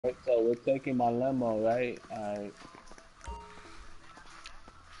So we're taking my limo, right? Alright.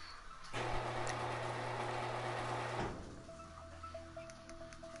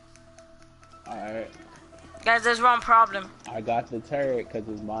 Alright. Guys, there's one problem. I got the turret because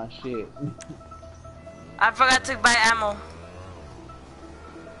it's my shit. I forgot to buy ammo.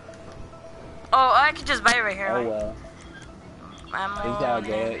 Oh, I can just buy it right here. Oh right? well. Ammo. It's all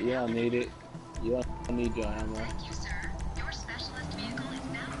good. You don't need it. You don't need your ammo. Thank you, sir. Your specialist vehicle is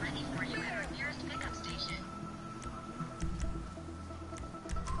now ready for you at our nearest pickup station.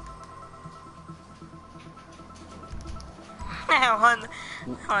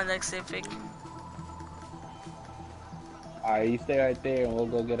 Honda Civic. Alright, you stay right there and we'll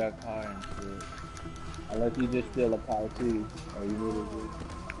go get our car and shit. Unless you just steal a car too. Or you need it.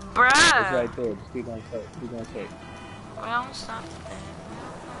 Bruh. It's right there. Just keep on check. Keep on check. Well, stop that.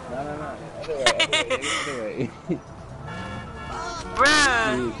 No. Other way. Bruh.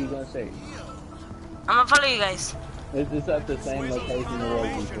 Yeah, keep on check. I'm gonna follow you guys. It's at the same location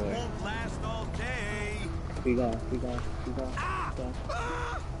it was before. Keep going. Keep going.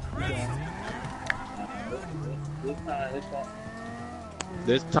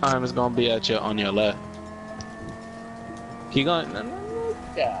 This time it's gonna be on your left. Keep going. No.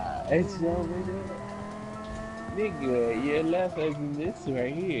 God, it's over there. Nigga, your left is this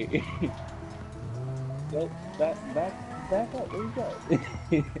right here. Go back up. Where you go?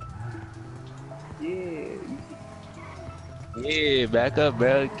 Yeah, back up,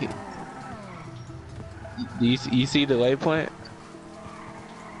 bro. You see the waypoint?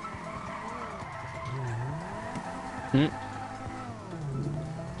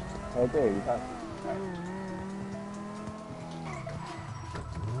 Okay,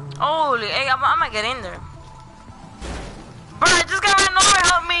 Holy, hey, I'm gonna get in there. Bro, I just got ran over.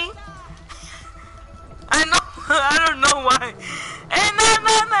 Help me. I know. I don't know why. Hey, no.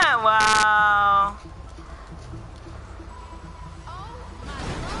 Wow.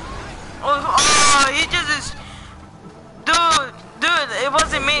 Oh, he just is. Dude, it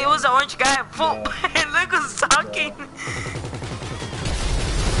wasn't me. It was the orange guy. Yeah. Look who's talking.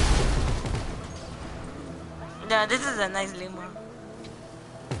 Yeah, this is a nice limo.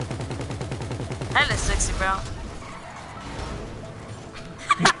 That looks sexy, bro.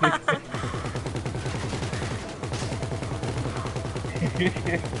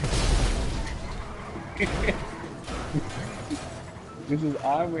 This is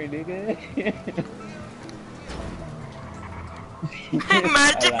armor, nigga.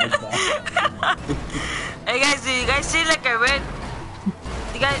 Imagine. I like that. Hey guys, do you guys see like a red?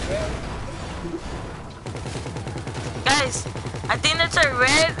 You guys, I think there's a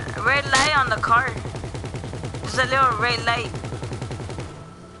red light on the car. There's a little red light.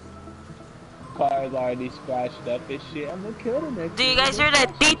 Car's already scratched up and shit. I'm gonna kill the next. Do you guys hear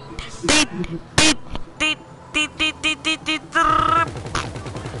that? Deet.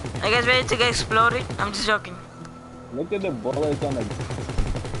 Are you guys ready to get exploded? I'm just joking. Look at the bullets on the.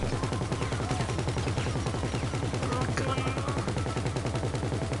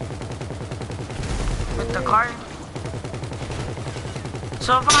 With the car.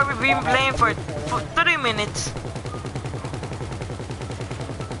 So far we've been playing for 30 minutes.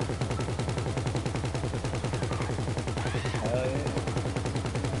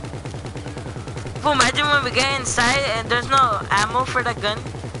 Well, imagine when we get inside and there's no ammo for the gun.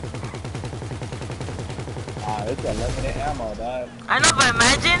 Ah, it's unlimited ammo, dog. I know, but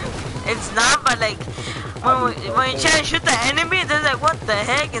imagine it's not. But like when you try to shoot the enemy, they're like, "What the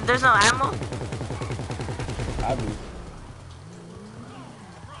heck?" And there's no ammo.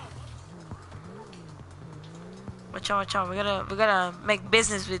 Watch out! We gotta make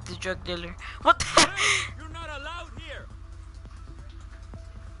business with the drug dealer. What the heck? You're not allowed here.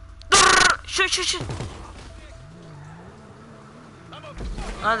 Shoot!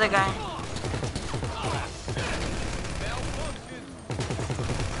 Another guy.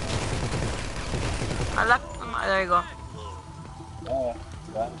 There you go. Yeah,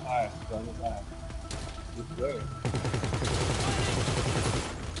 gun fire. It's good.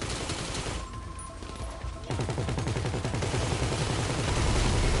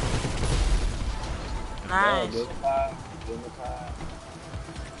 Nice. Yeah,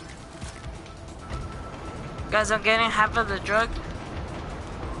 Guys, I'm getting half of the drug.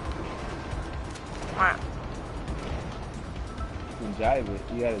 Alright. You can drive it.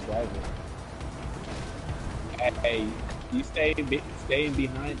 You gotta drive it. Hey, you stay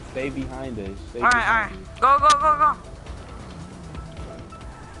behind us. Alright. Go.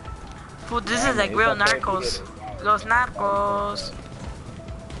 Fool, this is like real narcos. Los narcos.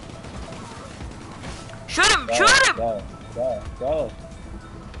 Shoot him! Go.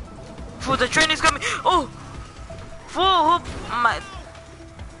 Fool, the train is coming. Oh! Fool, who... My...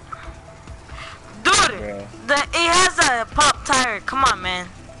 Dude! Bruh. It has a pop tire. Come on, man.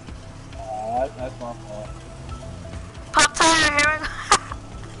 That's my fault. Pop tire, here I go.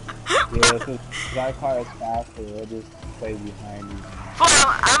 Yeah, since my car is faster, it'll just stay behind you. Fool,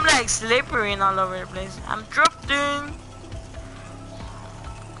 I'm like slippery and all over the place. I'm drifting.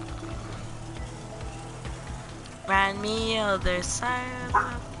 Ran me other side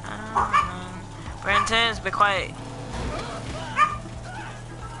of Brenton, be quiet.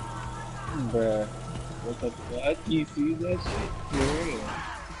 Bruh. What the fuck? You see that shit?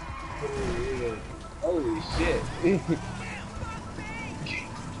 Yeah. Holy shit.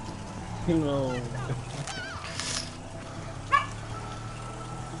 No.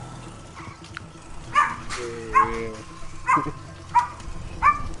 Yeah.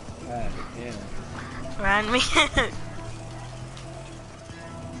 God damn. Ran me. Yeah.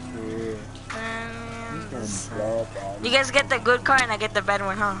 Ran me He's other gonna side. blow up all You guys get the good car and I get the bad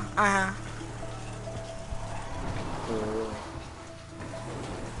one, huh? Yeah.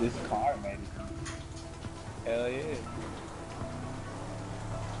 This car made it. Hell yeah.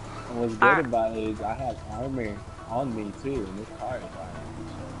 And what's good Alright. about it is I have armor on me too, and this car is armor.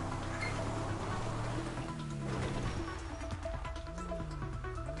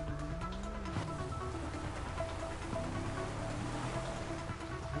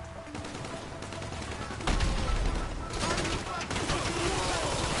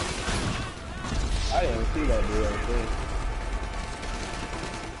 I didn't see that dude right there.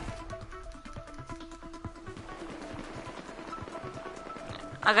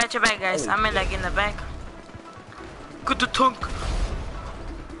 I got your back, guys. Holy I'm in like in the back. Good to tank.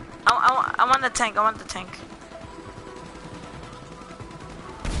 I want the tank. I want the tank.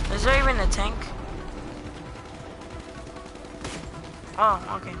 Is there even a tank? Oh,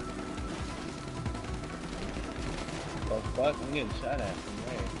 okay. The fuck? I'm getting shot at from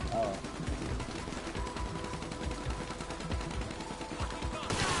where? Oh.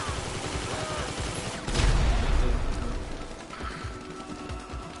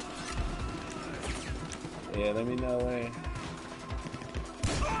 Yeah, let me know where.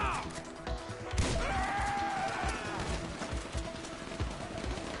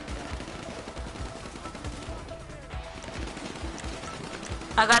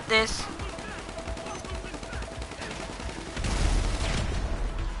 I got this.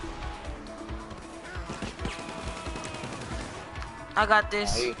 I got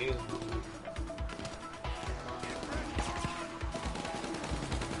this. I hate you.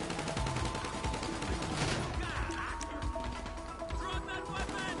 Drop that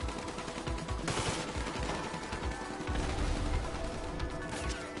weapon!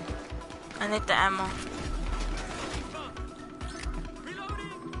 I need the ammo.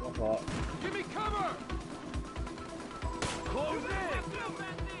 Reloading! What the fuck? Give me cover! Close in!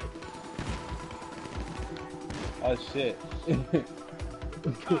 Oh shit.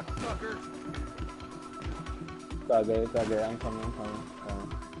 Cocksucker! It's all good, it's all good. I'm coming.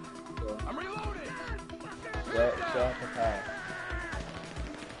 Yeah. I'm reloading! Show off the car.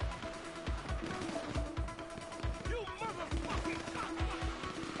 You motherfucking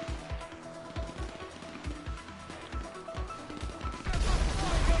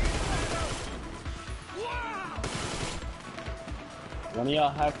One of y'all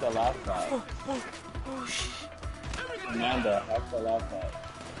hacked the laptop. Oh shit. Amanda hacked the laptop.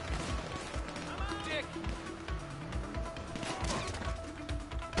 dick!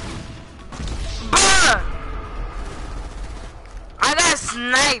 Bruh! I got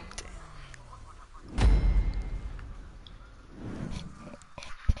sniped.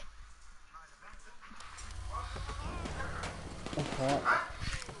 What the fuck?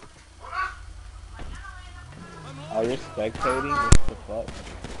 Oh, you're spectating? What the fuck?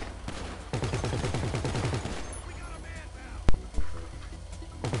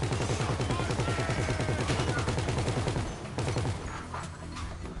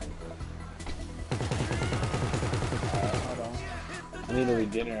 Hold on. I need to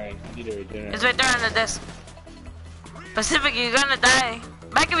regenerate. It's right there on the desk. Pacific, you're gonna die.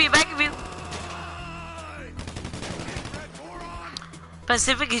 Back of you, back of you.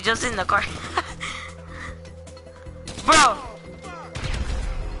 Pacific is just in the car. Bro!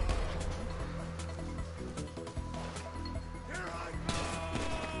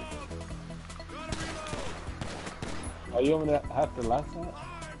 Oh, you want me to have the laptop?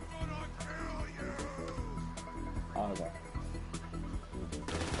 Oh, okay.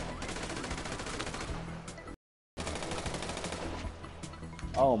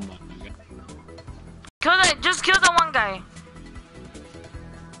 Oh my god. Just kill the one guy.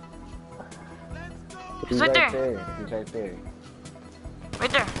 He's He's right right there. there. He's right there.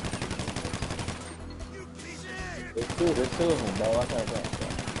 Right there. There's two of them, bro. Watch out, bro.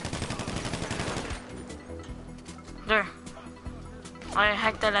 There. I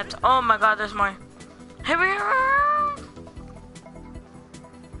hacked that laptop. Oh my god, there's more. Hurry up!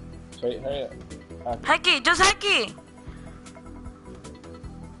 Hurry up. Hacky, just hacky!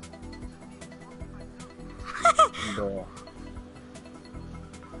 Bro.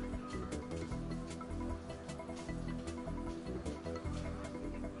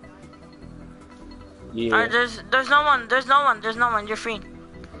 Yeah. Alright, there's no one, you're free.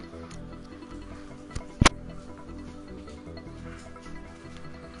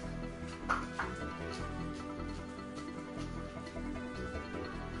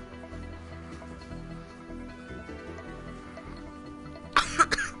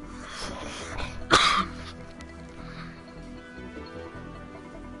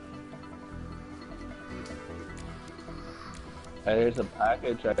 Hey, there's a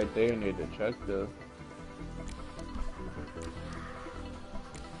package right there near the truck, though.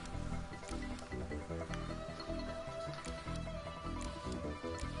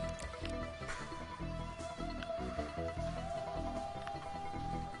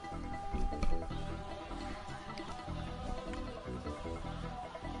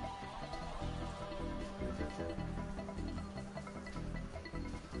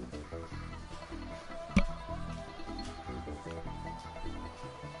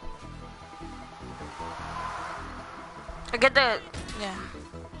 I get the, yeah.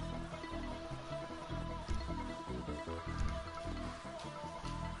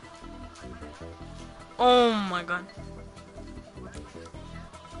 Oh my god.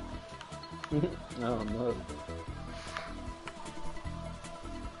 Oh no.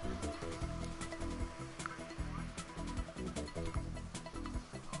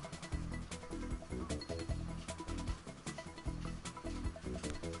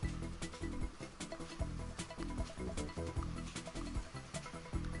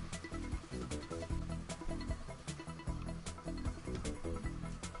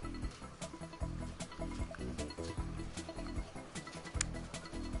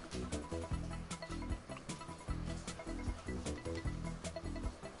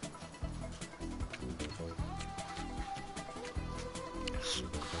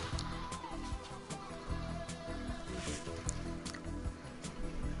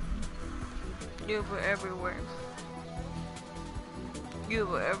 You were everywhere. You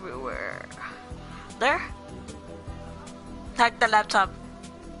were everywhere. There? Hack the laptop.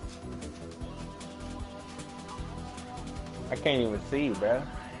 I can't even see, bro.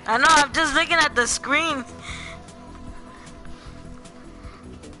 I know, I'm just looking at the screen.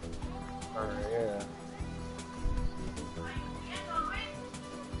 Oh, yeah.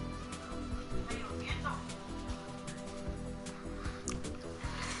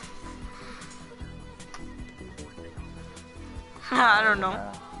 I don't know.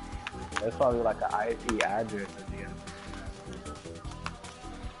 That's probably like an IP address at the end.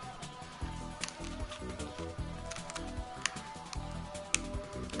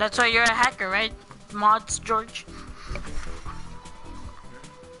 That's why you're a hacker, right? Mods, George.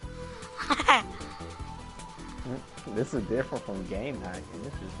 This is different from game hacking.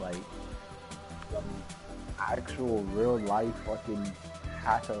 This is like some actual real life fucking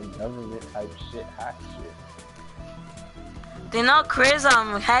hacker government type shit, hack shit. Do you know Chris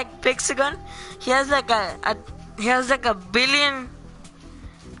hacked Pixagon? He has like a billion.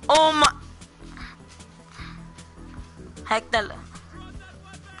 Oh my! Hack that.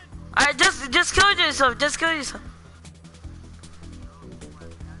 Alright, just kill yourself. Just kill yourself.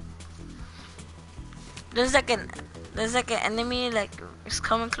 There's like an enemy like is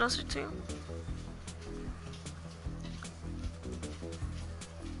coming closer to you.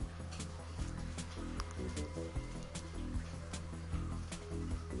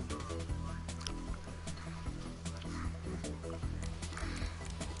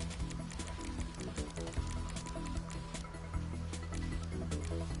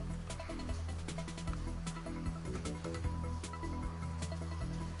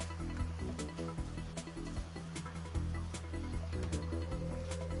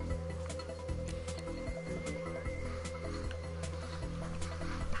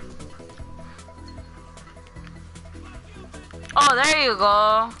 Oh, there you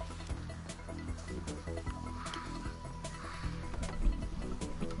go.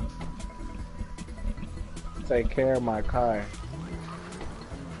 Take care of my car.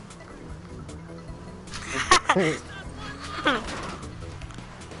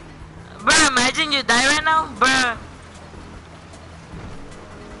 Bruh, imagine you die right now, bruh.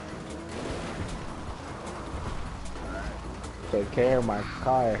 take care of my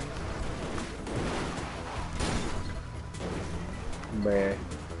car. Bruh.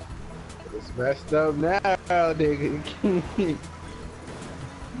 It's messed up now, nigga.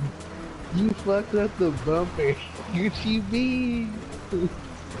 You fucked up the bumper. What you mean?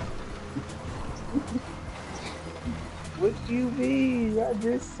 What you mean? I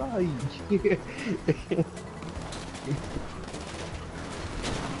just saw you.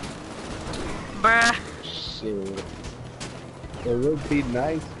 Bruh. Shit. It would be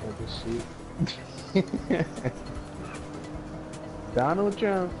nice for the shit. Donald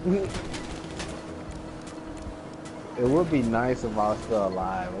Trump. It would be nice if I was still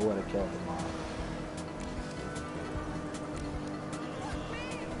alive. I would have killed him off.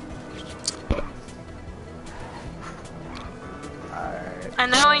 Alright.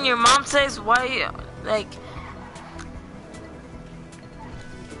 And then when your mom says, why you, like,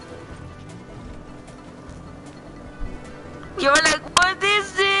 you're like, what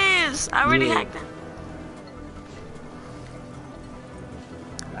is this? I already Yeah. hacked it.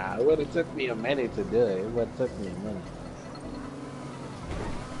 Nah, it would have took me a minute to do it. It would have took me a minute.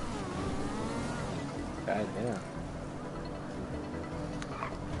 God damn.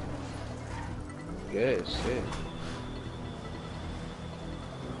 Good shit.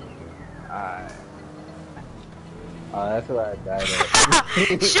 Alright. Oh, that's where I died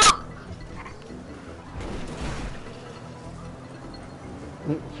at. Shoot!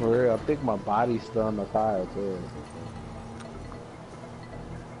 For real, I think my body's still in the car too.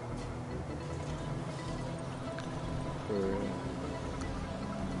 For real.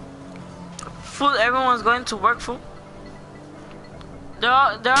 Fool, everyone's going to work, fool. They're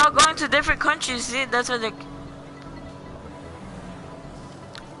all going to different countries, see? That's what they're...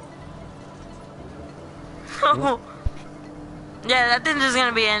 Yeah, I think there's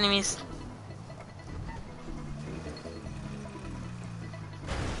gonna be enemies.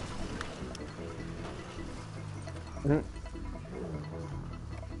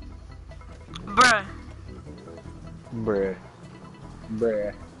 Bruh. Bruh.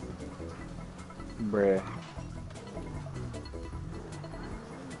 Bruh. Bruh.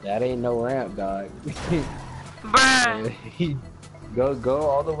 That ain't no ramp, dog. Bruh. Go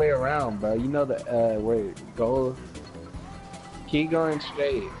all the way around, bro. You know the wait, go. Keep going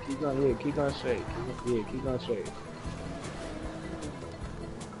straight. Keep going, yeah. Keep going straight. Keep going straight.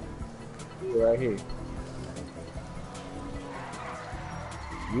 Yeah, right here.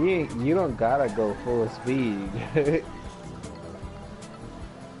 You don't gotta go full speed.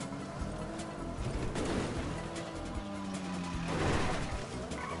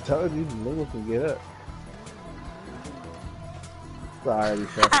 Told you the nigga can get up. Sorry,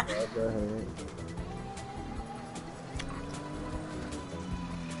 fuck that. Go ahead.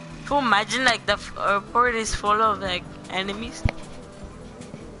 Fool, imagine like the airport is full of like enemies.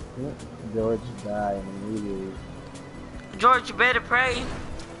 George died immediately. George, you better pray.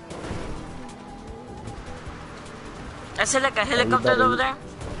 I see like a helicopter better over there.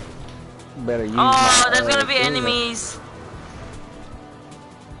 Better use Oh, my, there's gonna be thing. enemies.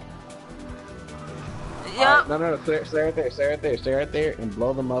 Alright, Yup. no, stay right there, and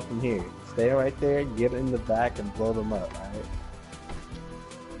blow them up from here. Stay right there, get in the back, and blow them up, alright?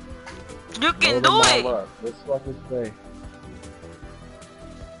 You can Blow do them it. all up. Let's fucking stay.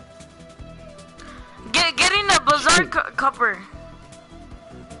 Get in the bazaar copper.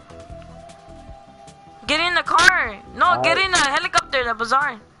 Get in the car. No, get in the helicopter, the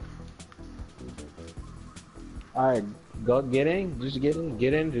bazaar. Alright, go get in. Just get in.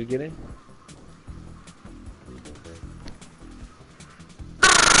 Just get in.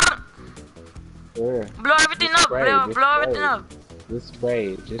 Sure. Blow everything Just up, spray, blow just everything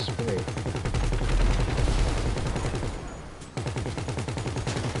spray. up. Just spray.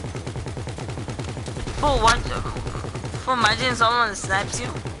 Fool, what? Fool, imagine someone snaps you.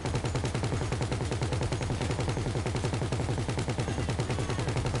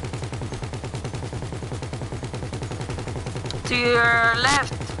 To your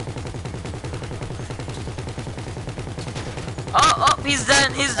left. Oh, he's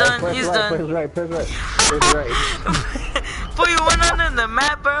done, he's done. Press right. Fool, you went under the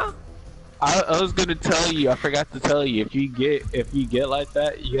map, bro. I was gonna tell you, I forgot to tell you, if you get like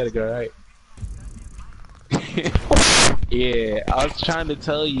that, you gotta go right. Yeah, I was trying to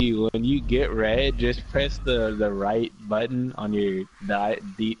tell you, when you get red, just press the right button on your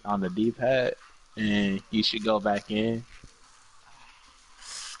on the D-pad, and you should go back in.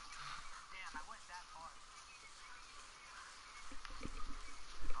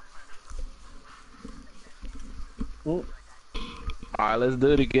 Alright, let's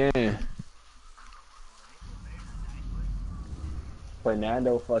do it again.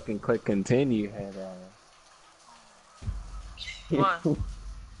 Fernando fucking click continue had What?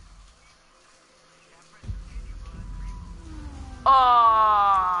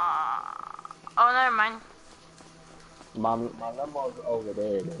 Oh. Oh, never mind. my lemo's over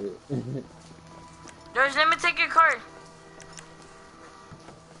there, dude. George, let me take your card.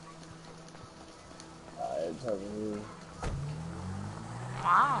 It's over here.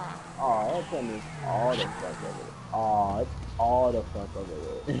 Wow. Oh, that thing is all the fuck over there. Oh, it's all the fuck over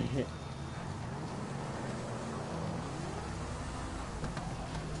there.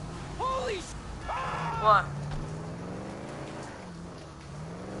 Holy sh! What?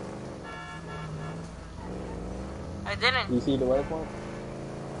 I didn't. You see the waypoint?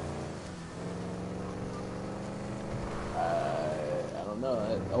 I don't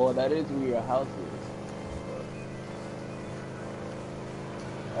know. Oh, that is where your house is.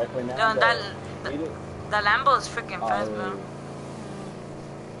 Right, Fernando. No, Need it? the Lambo is freaking Oh, fast, yeah. bro.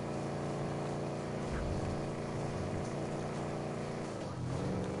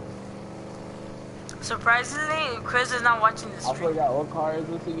 Surprisingly, Chris is not watching this I stream. forgot, what car is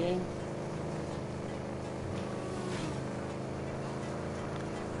this again?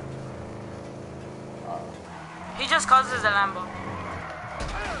 He just calls it a Lambo.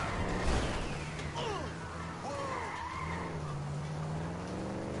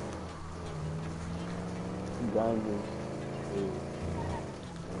 Guns is...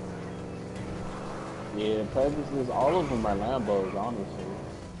 Yeah, the purpose is all of them are Lambos, honestly.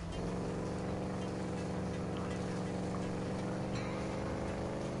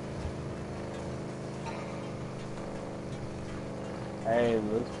 Hey,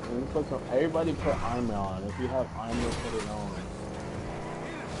 let's put some. Everybody put armor on. If you have armor, put it on.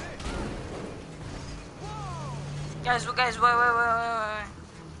 Guys, wait.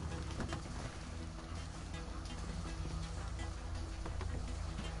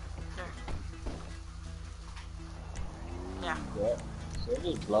 There. Yeah. Yeah. So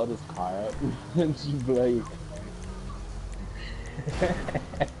just blow this car up. Just blow you.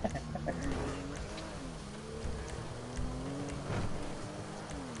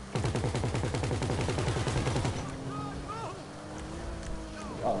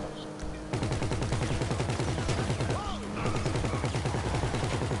 Oh.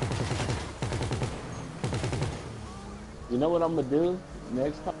 You know what I'm gonna do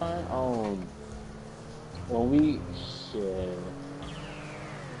next time? When we shit.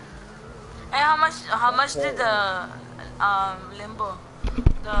 Hey, how much did the Limbo,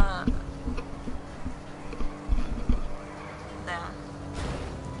 the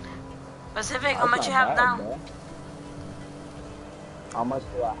Pacific, how much you have now? Bro. How much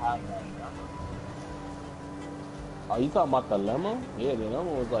do I have right now? Oh, you talking about the limo? Yeah, the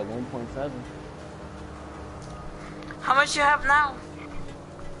limo was like 1.7. How much you have now?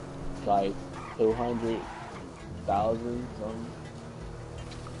 Like 200,000 something.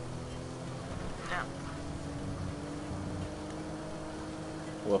 Yeah.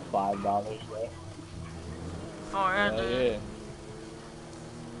 With $5 left. For real, dude. Yeah.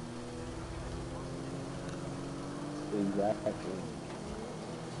 Exactly.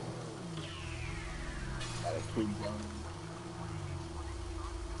 Gotta keep going.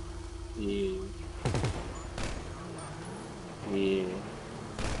 Yeah. Yeah.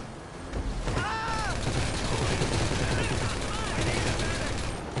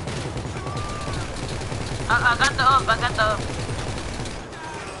 I got the up.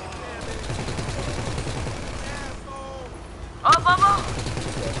 Oh, Bobo!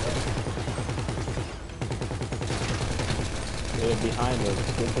 Yeah, behind us.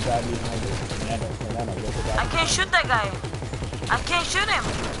 Get the guy behind us. Banana, get the guy. I can't shoot that guy. I can't shoot him.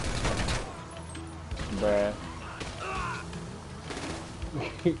 Bruh.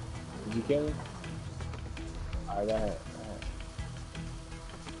 Did you kill him? Alright, go ahead.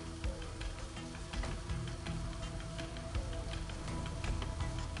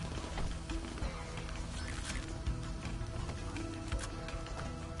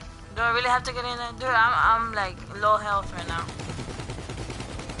 Do I really have to get in there? Dude, I'm like low health right now.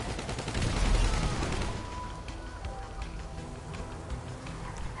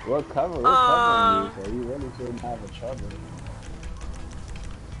 We're covering you, so you really shouldn't have a trouble.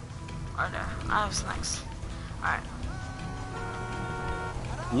 Right there. I have snacks. Alright.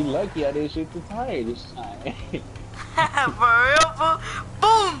 You lucky I didn't shoot the tire this time. For real, fool.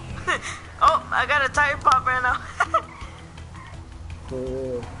 Boom! Oh, I got a tire pop right now. For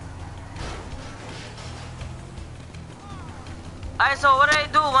real. Alright, so what do I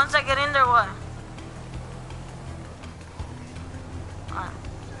do once I get in there? What? Alright.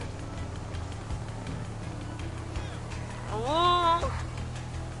 Ooh.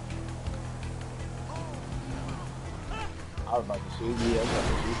 I was about to shoot you. I was about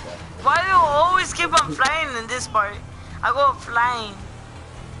to shoot that. Why do you always keep on flying in this part? I go flying.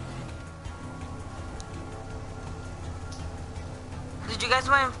 Did you guys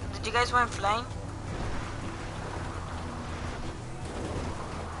went flying?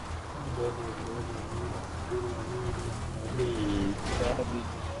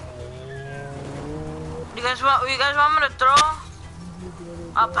 You guys want me to throw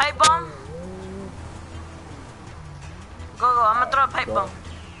a pipe bomb? Go, I'm gonna throw a pipe bomb.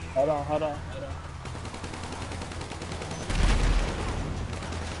 Hold on.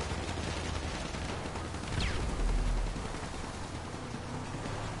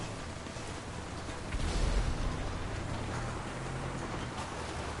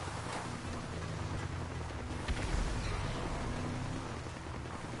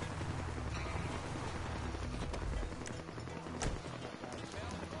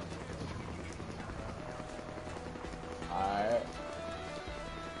 Alright.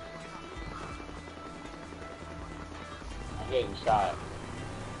 I'm getting shot.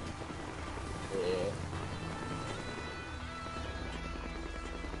 Yeah.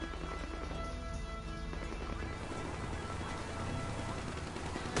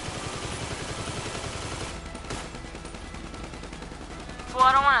 Fool,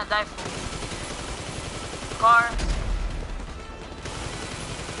 I don't wanna die, fool. Car.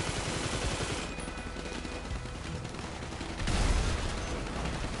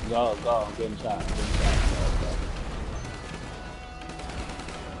 Go, I'm getting shot. Go.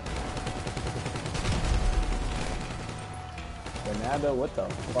 Fernando, what the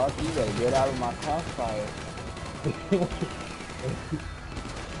fuck? You better get out of my crossfire.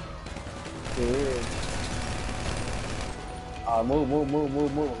 Dude.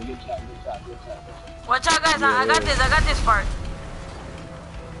 Move. Get shot. Watch out, guys. I got this part.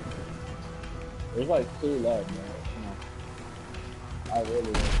 There's like 2 left, man. Come on. I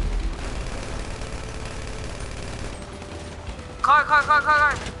really want Car.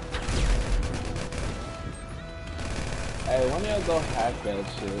 Hey, when y'all go hack that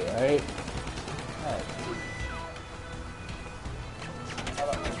shit, right? Hey. Hold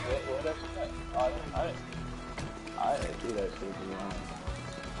on, where that shit at? I didn't do that shit, to be honest.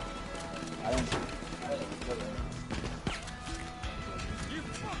 I didn't do it. You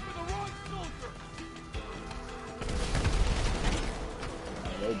fucked with the wrong soldier!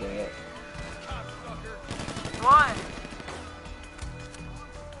 They dead. Cocksucker. What?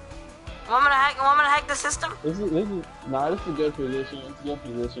 Want me to hack the system? This is a good position. It's a good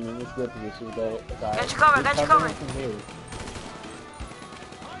position, and it's a good position. But it's alright. Got you covered, Just got you cover covered. it from here.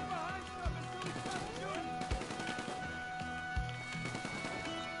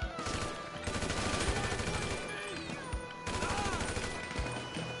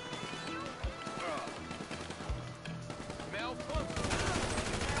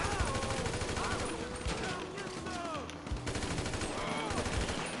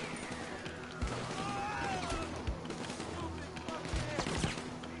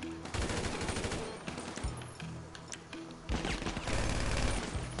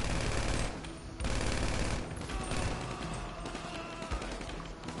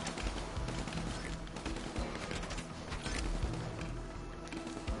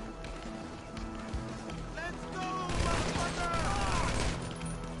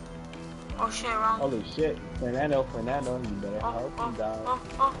 Oh shit, wrong. Holy shit, Fernando, you better help him down.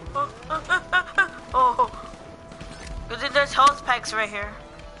 Oh. There's health packs right here.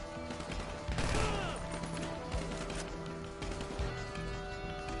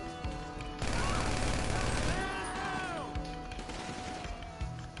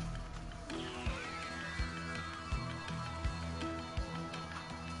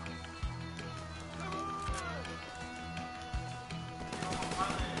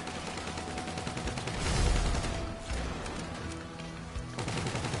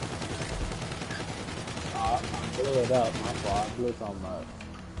 Blew it up, my fault. I blew something up.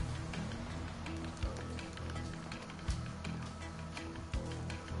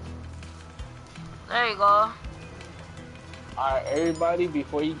 There you go. Alright, everybody,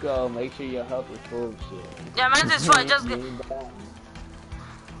 before you go, make sure your health is full of shit. Yeah, mine's is fine. Just Lean down.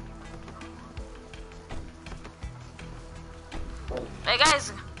 hey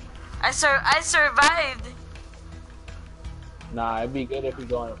guys, I survived. Nah, it'd be good if we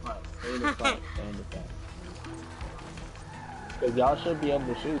go in the front. Stay in the front. Cause y'all should be able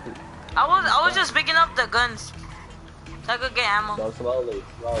to shoot it. I was just picking up the guns so I could get ammo. Go slowly,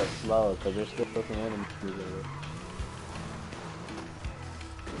 slow, cause there's still some enemies there.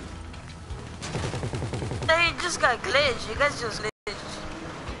 They just got glitched. You guys just glitched.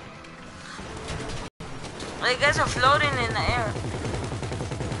 you guys are floating in the air.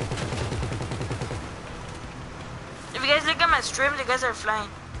 If you guys look at my stream, you guys are flying.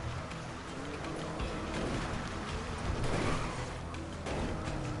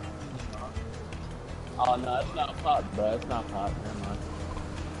 Oh no, it's not pop, bro. It's not pop. Never mind.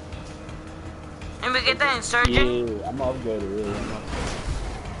 And we get that insurgent. Yeah, I'm upgraded, really.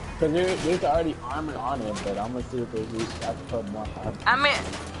 Cause there's already armor on it, but I'm gonna see if there's I can put more armor. I'm at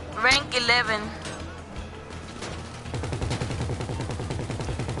rank 11.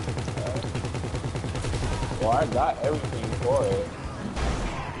 Well, I got everything for it.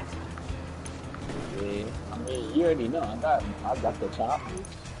 Yeah, I mean, you already know. I got the chop.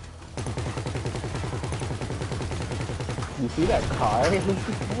 You see that car?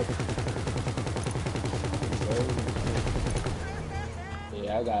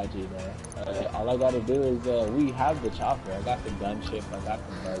 Yeah, I got you there. All I gotta do is, we have the chopper. I got the gunship. I got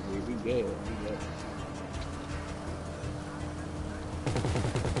the buggy. We good. We good.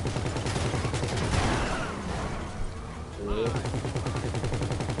 Yeah.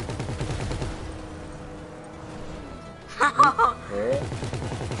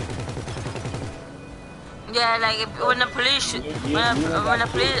 Yeah, like when the police when the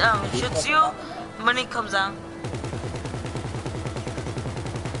police shoots you, money comes out.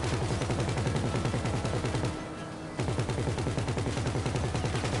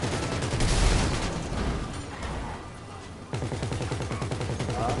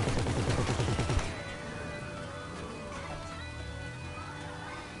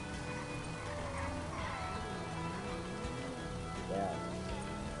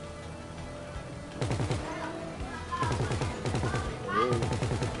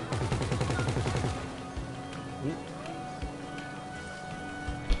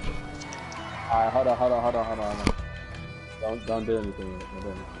 Alright, hold on. Don't do anything yet. Don't do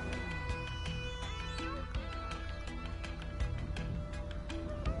anything.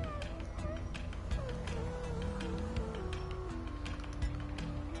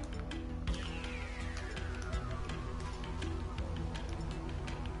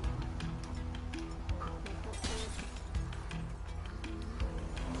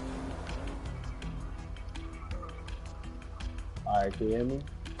 Alright, can you hear me?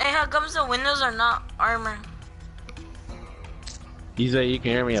 Hey, how comes the windows are not armor? You say you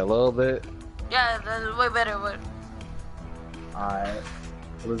can hear me a little bit? Yeah, that's way better. What? Alright,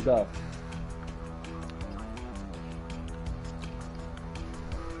 let's go.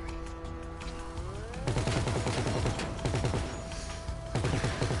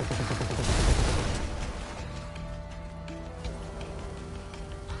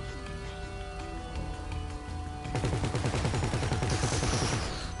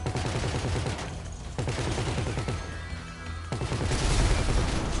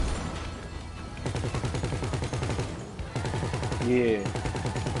 Yeah.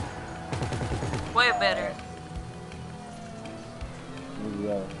 Way better. Let's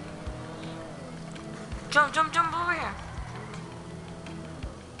go. Jump over here.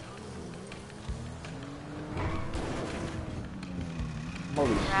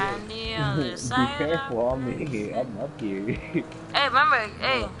 Holy Randy shit. on the Be side. careful on me. I'm up here. Hey, remember,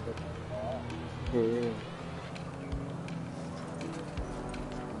 hey. For real.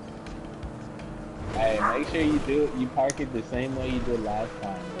 Hey, make sure you park it the same way you did last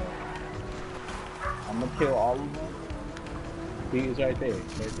time, bro. I'm gonna kill all of them. See, it's right there.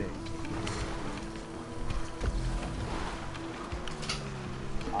 It's right there.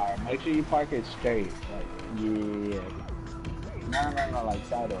 Alright, make sure you park it straight. Like, yeah. No, like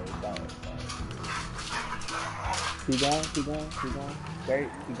sideways. Keep going. Straight,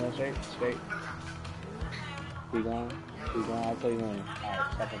 keep going straight. Keep going, I'll tell you when.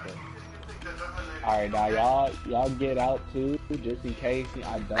 Alright, stop right there. Alright, now y'all get out too, just in case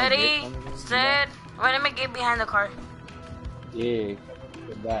I don't Ready, get some of them. set. Wait, let me get behind the car. Yeah,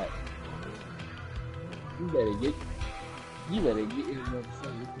 get back. You better get your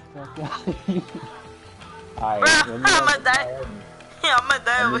motherfucker. Get the fuck out. Alright, Bro, I'ma die. Yeah, I'ma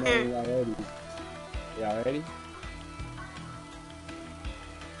die over here. Y'all ready?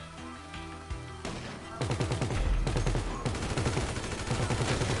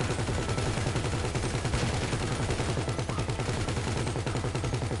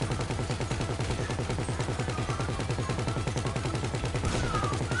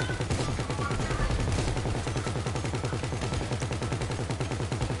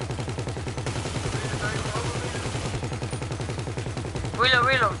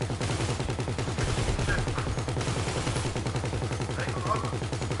 Reload.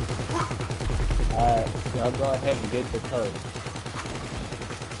 Alright, y'all go ahead and get the code.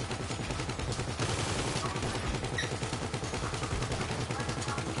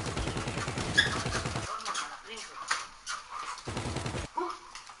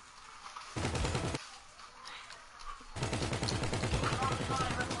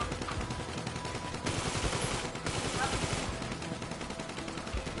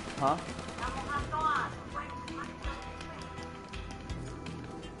 Huh?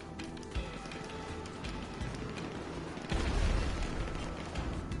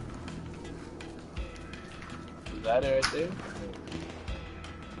 Is that it right there?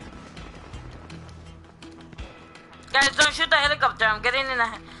 Guys, don't shoot the helicopter. I'm getting in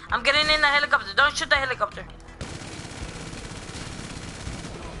the helicopter. Don't shoot the helicopter.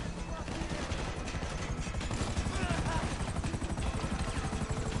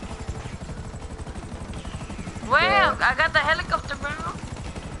 Well, Yeah. I got the helicopter, bro.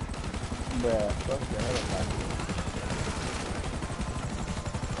 Bruh, fuck the helicopter.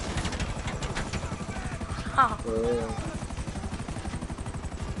 Oh. For real.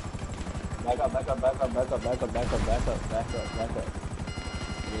 Back up, back up, back up, back up, back up, back up, back up, back up, back up.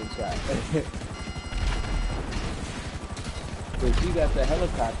 Good shot. If you got the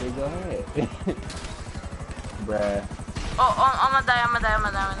helicopter, go ahead. Bruh. Oh, I'm gonna die.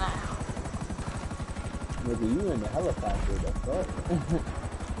 Nigga, you in the helicopter, the fuck?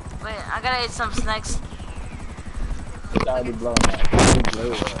 Wait, I gotta eat some snacks. It's already blown up. It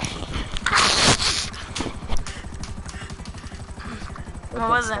blew up. What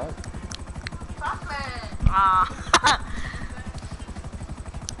was it?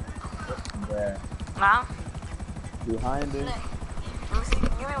 Bruh. Huh? Behind it. Let me see.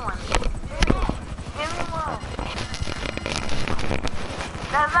 Give me one. Give me one.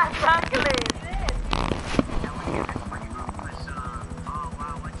 That's not chocolate.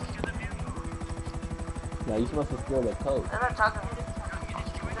 Now you supposed to steal the coat. That's not chocolate.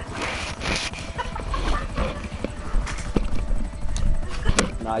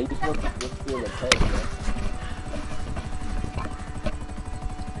 Nah, you supposed to just steal the coat, bro.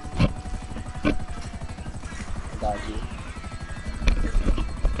 Got you.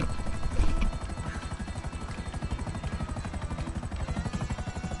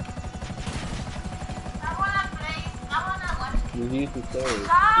 You used to stay. You used to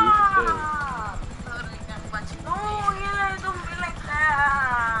stay. No, Eli, don't be like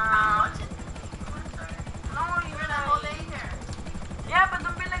that. No, Eli. Yeah, but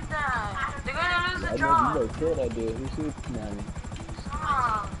don't be like that. They're gonna lose the I know job. you better kill that dude. Who shoots now?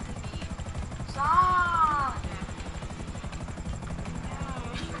 Stop. Stop.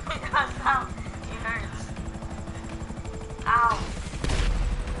 Stop. It hurts. Ow.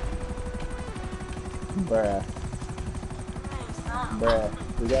 Bruh. Stop. Bruh.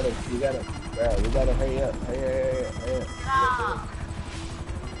 We gotta hurry up. Hurry up. Stop.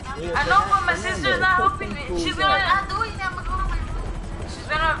 I know, but my sister's not helping me. She's gonna not do it. I'm going to She's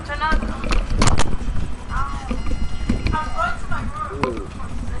gonna turn out. I'm going to my room. Dude.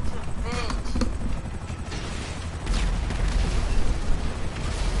 Such a bitch.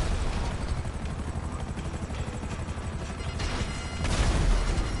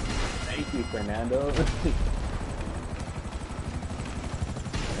 Thank you, Fernando.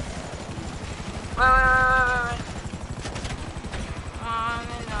 Wait.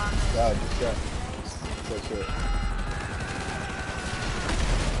 Yo, just go. Push it.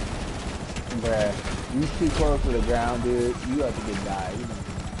 Bruh, you too close to the ground, dude. You have to get died. You know.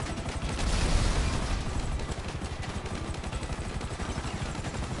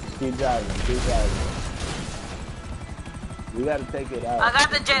 Keep driving. We gotta take it out. I got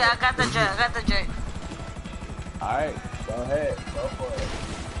the jet. Alright, go ahead. Go for it.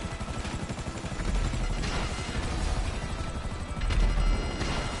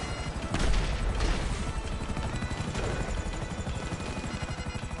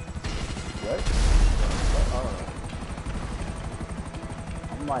 What? Oh.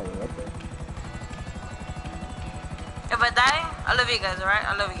 I'm like, what the? If I die, I love you guys, alright?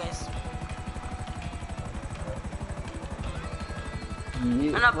 I love you guys.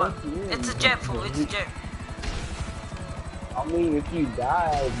 Yeah, No, but fuck yeah. it's a jet, fool. It's a jet. I mean, if you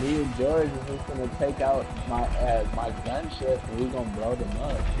die, me and George is just gonna take out my gunship and we gonna blow them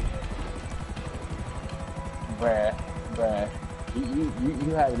up. Bruh. You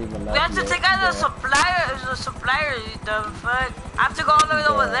haven't even left. We have to yet, take out the bruh. supplier, the fuck. I have to go all the way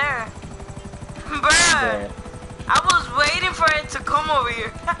over there. Bruh. I was waiting for it to come over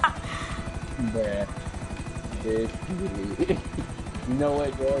here. Bruh. This You know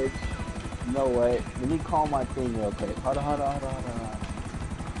what, George? You know what? Let me call my thing real quick. Hold on.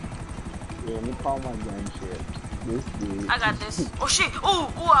 Yeah, let me call my gunship. This dude. I got this. Oh shit! Ooh,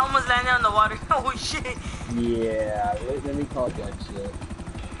 I almost landed on the water. Oh shit! Yeah, let me call gunship.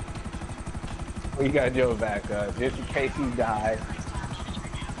 We got Joe back up, just in case he dies.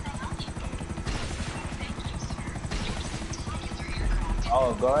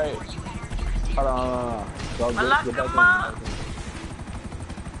 Oh, go ahead. Hold on. Go get back in.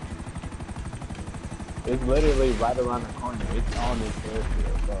 It's literally right around the corner. It's on this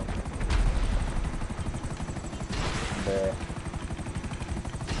airfield, bro. There.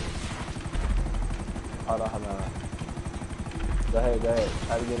 Hold on, hold on. Go ahead, go ahead.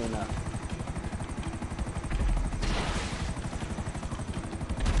 Try to get in now.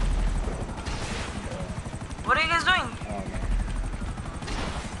 What are you guys doing? Oh, man.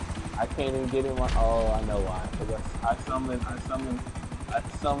 I can't even get in one. Oh, I know why. Because I summoned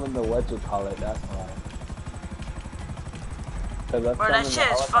the whatchamacallit, that's why. Because I Bro, that summoned the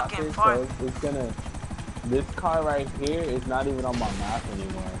shit is fucking helicopter, far. so it's gonna... This car right here is not even on my map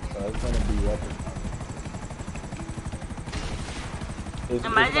anymore, so it's gonna be whatchamacallit.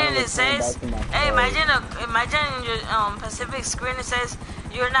 Imagine it says, hey, imagine in your Pacific screen it says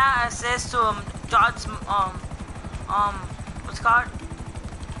you're now access to Dodge what's it called?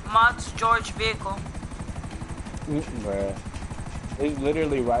 Mods George vehicle. Bruh. It's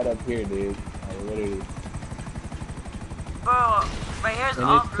literally right up here, dude. Like, literally. Bro, right here's And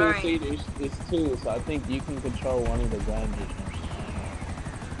all it's blurry. two-seat, it's two, so I think you can control one of the guns or something.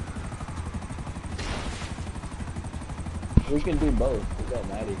 We can do both. It don't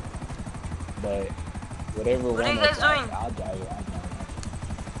matter. But whatever What one are you guys that's doing? I'll drive it.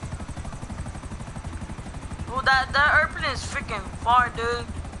 Well, that airplane is freaking far, dude.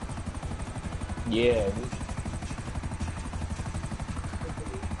 Yeah.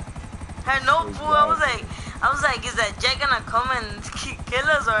 I know, fool. I was like, is that jet gonna come and kill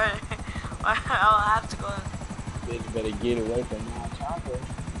us, or I'll have to go? Bitch better get away from my chopper.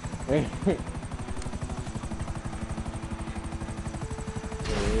 Yeah.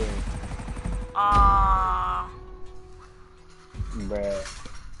 Bruh.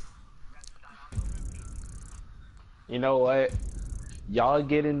 You know what? Y'all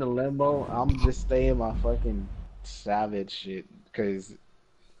get in the limo. I'm just staying my fucking savage shit, cause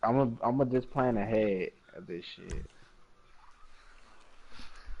I'm just plan ahead of this shit.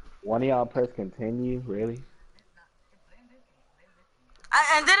 One of y'all press continue, really?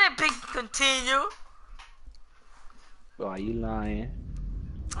 I didn't pick continue. Why you lying?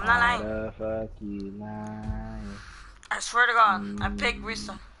 I'm not Why lying. the fuck you lying? I swear to God, I picked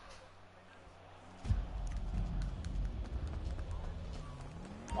restart.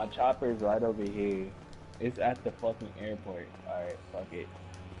 My chopper is right over here. It's at the fucking airport. Alright, fuck it.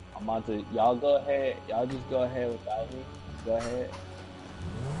 I'm about to... Y'all go ahead. Y'all just go ahead without me. Go ahead.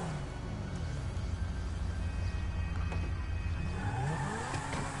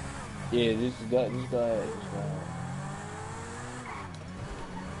 Yeah, just go ahead. Just go ahead.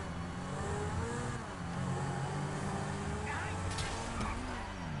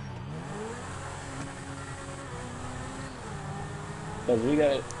 Cause we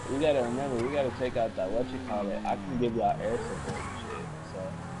gotta remember, we gotta take out that whatchamacallit. I can give y'all air support and shit. So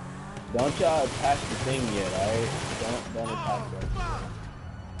don't y'all attach the thing yet, alright? Don't attach that.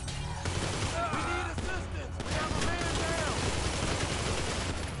 We need assistance. We have a man down.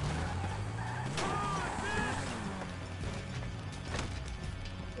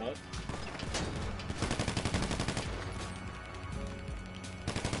 What?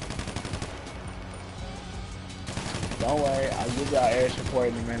 Don't worry, I'll give y'all air support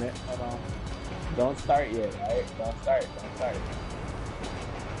in a minute. Hold on. Don't start yet, alright? Don't start.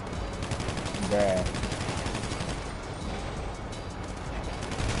 Bruh.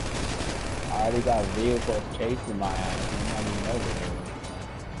 I already got vehicles chasing my ass. I'm not even over here.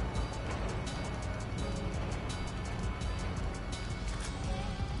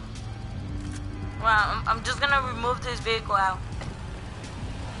 Well, I'm just gonna remove this vehicle out.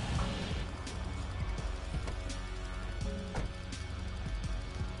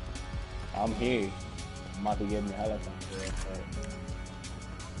 I'm here. I'm about to get in the helicopter real quick.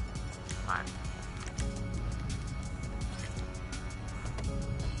 Fine.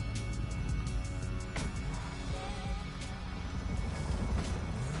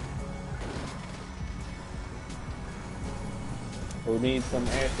 Who needs some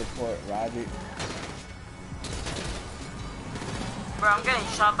air support, Roger? Bro, I'm getting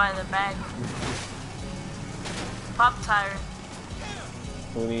shot by the bag. Pop tire.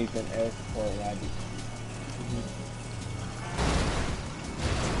 Who needs some air support, Roger?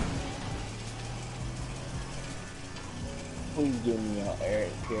 Please give me your air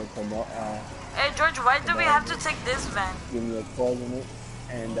promote. Hey George, why do we have to take this van? Give me a coordinate,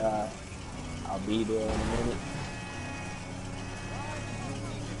 and I'll be there in a minute.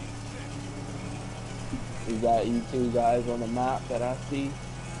 We got you two guys on the map that I see.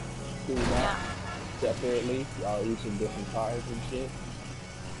 Two maps separately. Y'all each in different cars and shit.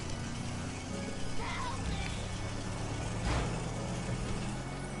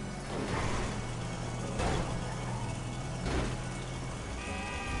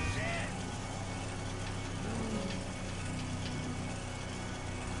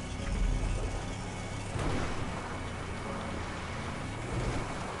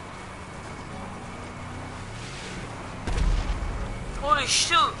 Holy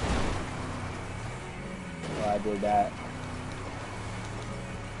shoot! Oh, I did that.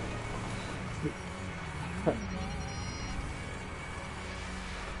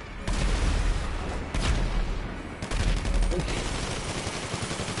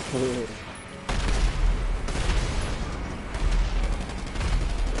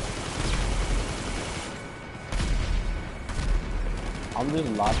 I'm just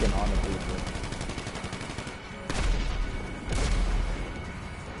locking on to people.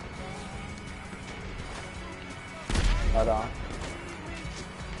 Hold on.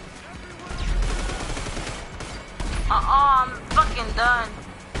 I'm fucking done.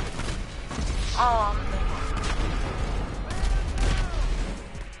 Oh, I'm done.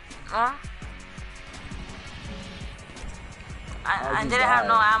 Huh? I didn't have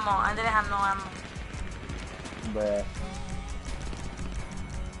no ammo. I didn't have no ammo. Bruh.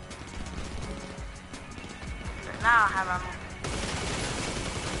 Now I have ammo.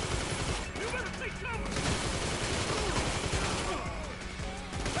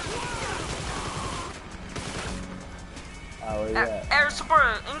 Oh, where you at? Air support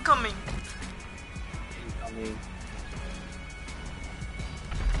incoming. I mean,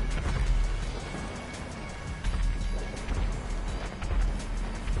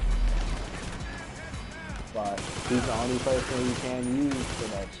 but he's the only person you can use for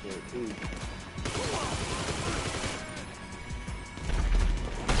that shit, too.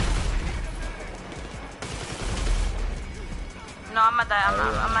 No, I'm gonna die. I'm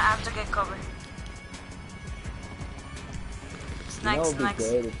gonna have to get covered. You know Snacks, it'd be snacks.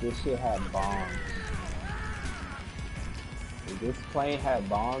 good if this shit had bombs. If this plane had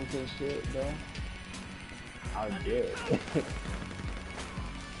bombs and shit, bro, I'd do it.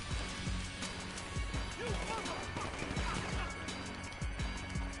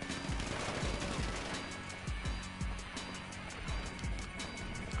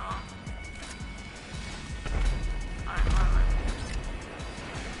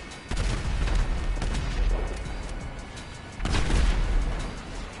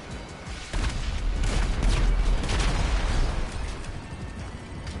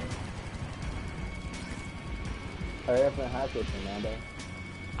 Hurry up and hack it, Fernando.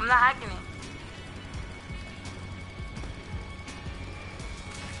 I'm not hacking it.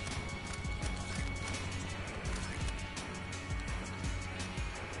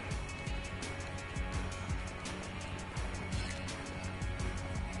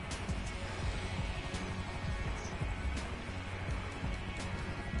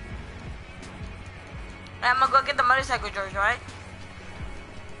 I'm gonna go get the motorcycle, George, right?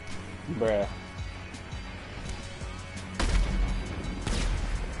 Bruh.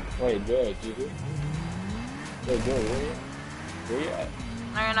 Wait, George, you do? Wait, George, where you at?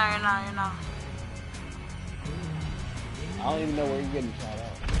 No, you're not, you're not, you're not. I don't even know where you're getting shot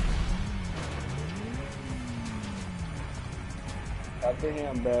at. Up to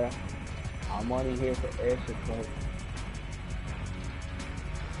him, bruh. I'm only here for air support.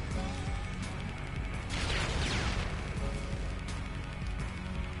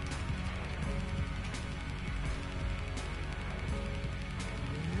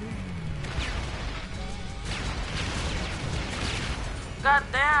 God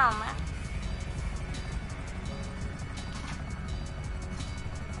damn, man.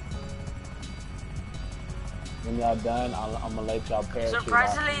 When y'all done, I'm gonna let y'all parachute off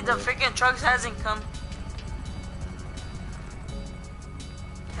Surprisingly, from the here. freaking trucks hasn't come.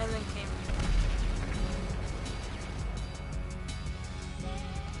 Hasn't came.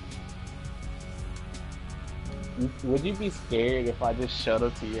 Would you be scared if I just showed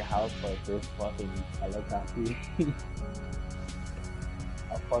up to your house like this fucking helicopter?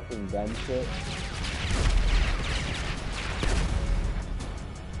 A fucking gunship?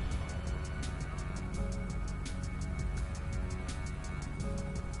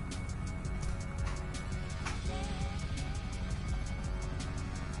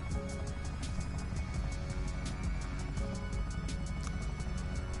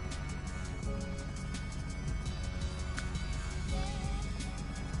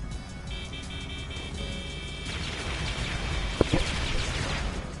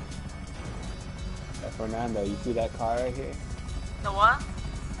 Fernando, you see that car right here? The what?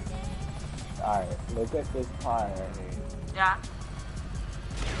 Alright, look at this car right here. Yeah.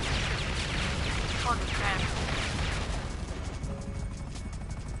 Holy crap.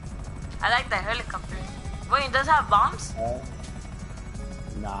 I like the helicopter. Wait, it does have bombs?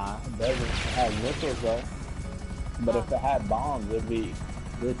 Nah, it doesn't. It has missiles though. But if it had bombs, this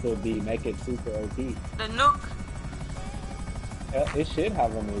would make it super OP. The nuke. It should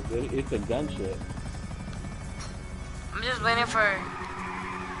have a nuke. It's a gunship. I'm just waiting for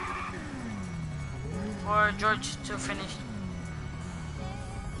for George to finish.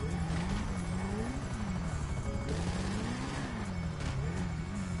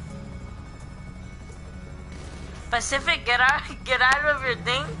 Pacific, get out of your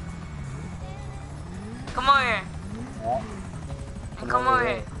thing. Come over here. Yeah. Come over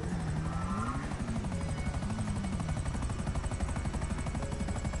here.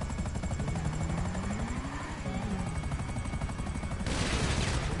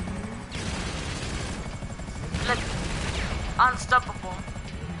 Look, unstoppable.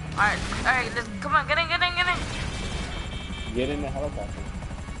 Alright, let's come on, get in. Get in the helicopter.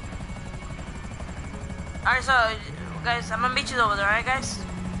 Alright, so guys, I'm gonna meet you over there, alright guys?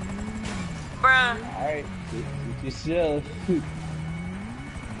 Bruh. Alright, you chill. You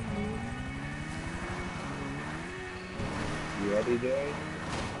ready, Joey?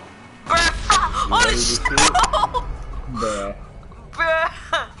 Bruh. Holy ready to shit! shoot? Bruh. Bruh.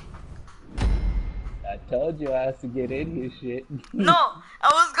 I told you I had to get in his shit. No, I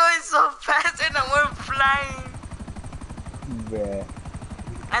was going so fast and I went flying. Bruh.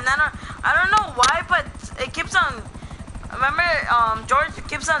 And I don't know why, but it keeps on. Remember, George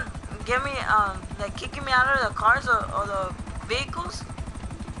keeps on giving me, like kicking me out of the cars or the vehicles.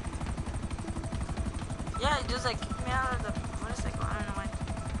 Yeah, it just like kicked me out of the motorcycle. I don't know why.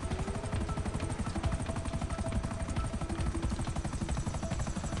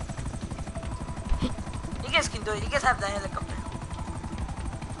 You guys can do it. You guys have the helicopter.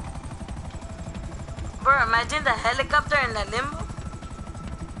 Bro, imagine the helicopter in the limbo.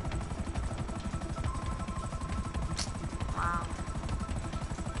 Wow.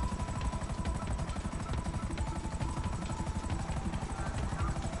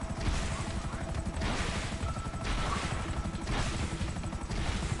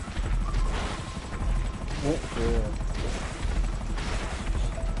 Yeah.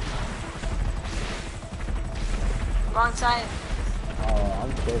 Wrong side. Oh,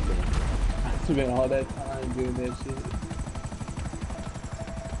 I'm tripping. I spent all that time doing that shit.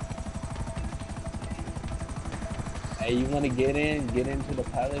 Hey, you wanna get into the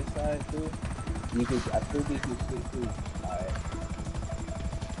pilot side too? You could, I think you could shoot too. Alright.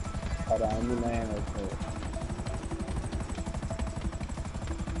 Hold on, let me land real quick.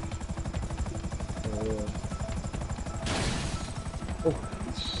 Oh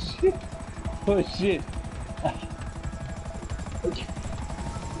shit! Oh shit!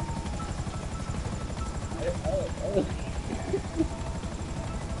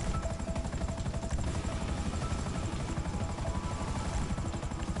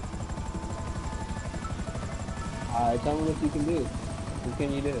 Alright, tell me what you can do. What can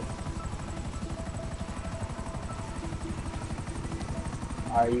you do?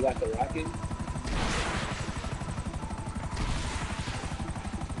 Alright, you got the rocket?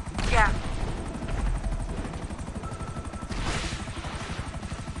 Yeah.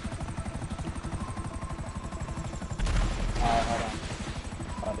 Alright,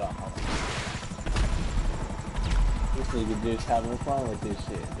 hold on. This nigga just having fun with this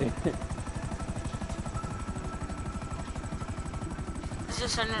shit. It's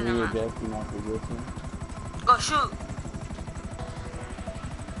just turning You around. adjusting my position. Go shoot.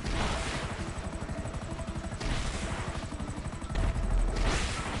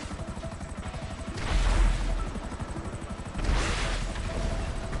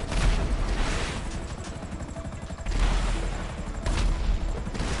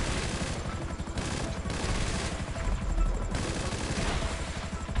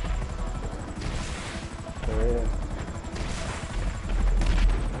 For real.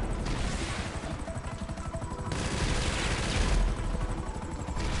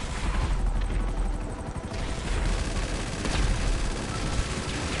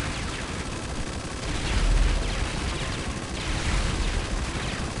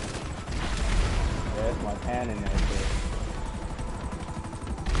 There's my cannon right there.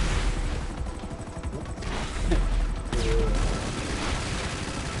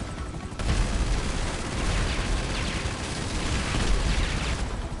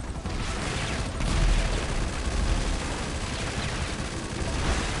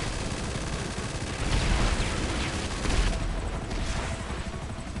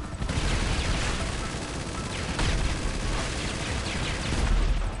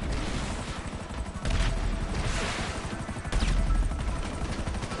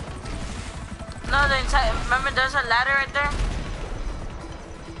 No, the inside. Remember, there's a ladder right there.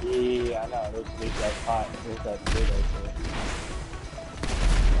 Yeah, I know. There's that pot. There's that shit right there.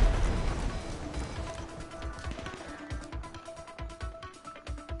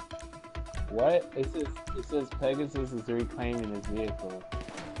 What? It says Pegasus is reclaiming his vehicle.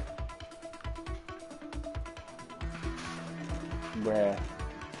 Bruh.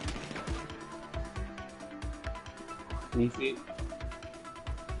 You see?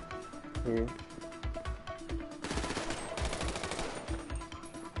 Here.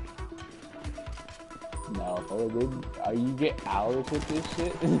 No, bro, are you get hours with this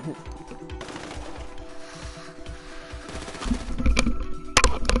shit?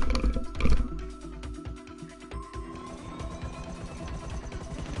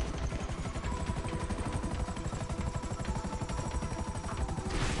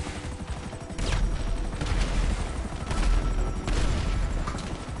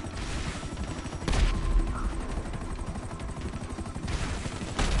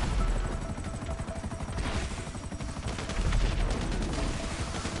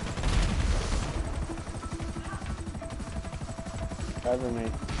 Cover me.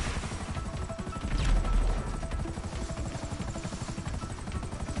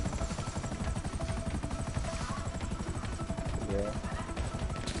 Yeah.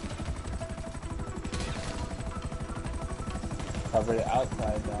 Cover the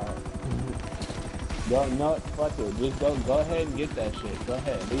outside, dog. No, fuck it. Just go ahead and get that shit. Go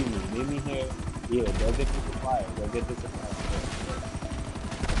ahead. Leave me here. Yeah, go get the supplier. Go get the supplier.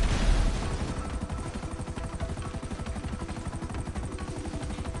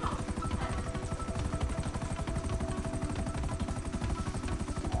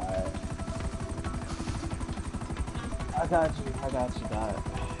 Alright. I got you, dog.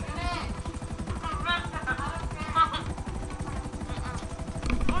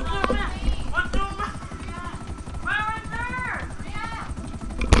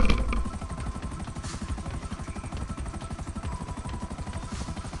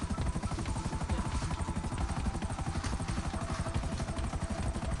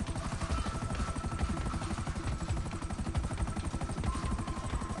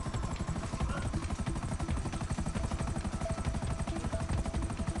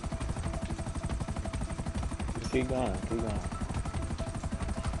 Keep going.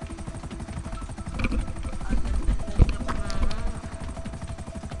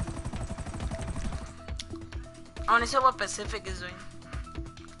 I want to see what Pacific is doing.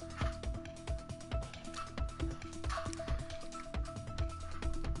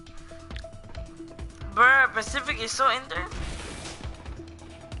 Bruh, Pacific is so in there.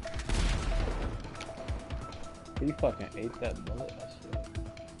 He fucking ate that bullet. I swear.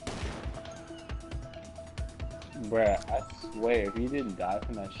 Bruh, I swear, if he didn't die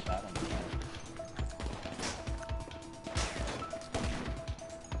from that shot, I'm dead.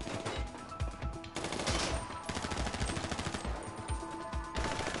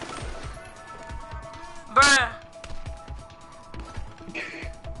 Bruh.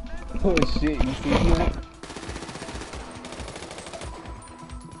 Oh shit, you see that?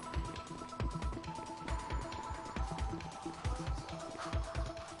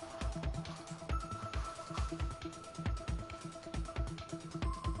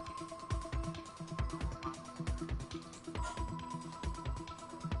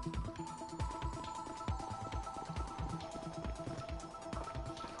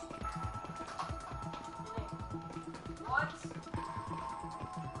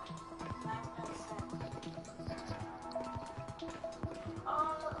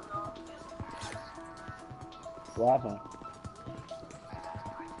 What happened?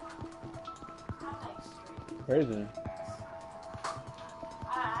 Prison?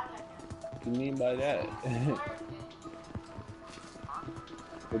 What do you mean by that?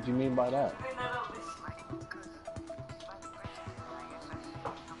 What do you mean by that?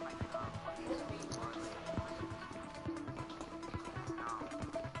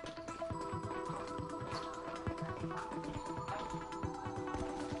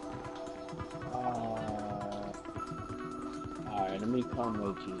 Alright, let me come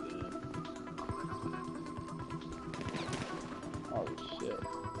with you then. Oh shit.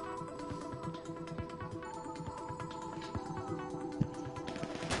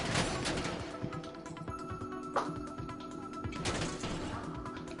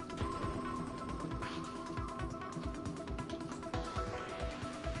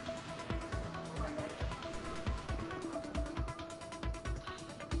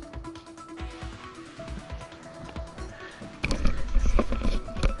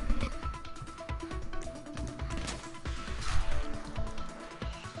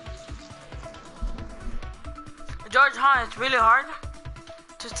 George, huh? It's really hard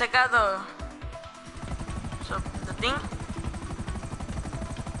to take out the thing.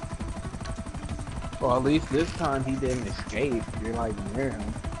 Well, at least this time he didn't escape. You're like near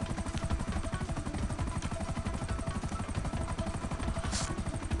him.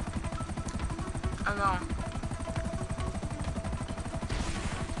 I know.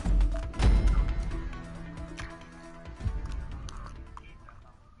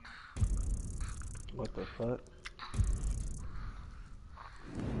 fuck?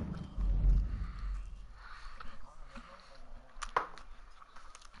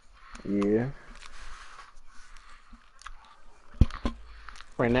 Yeah.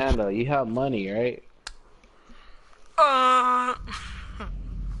 Fernando, you have money, right?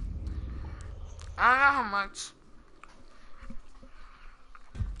 I don't know how much.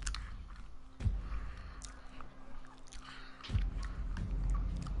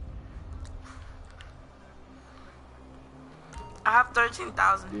 I have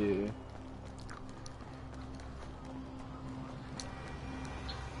 13,000. Yeah.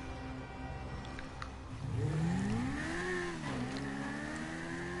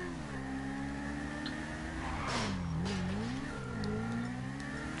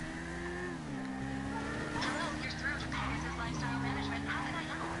 Hello, you're through to Pegasus Lifestyle Management. How can I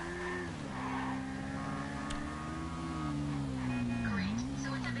help? Great.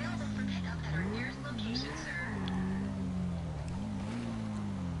 So it's available for pickup at our nearest location, sir.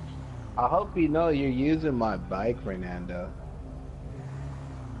 I hope you know you're using my bike, Fernando.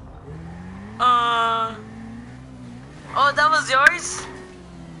 Oh, that was yours?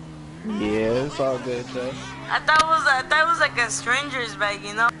 Yeah, it's all good though. I thought it was like a stranger's bag,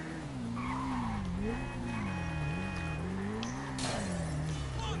 you know?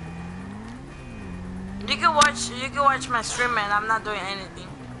 You can watch my stream, man. I'm not doing anything.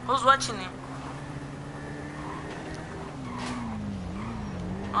 Who's watching it?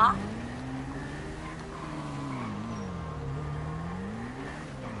 Huh?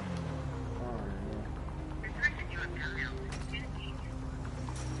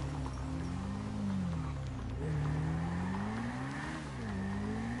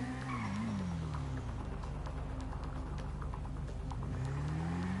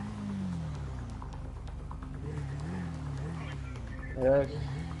 Yes.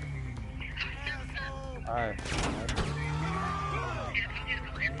 Asshole! Alright.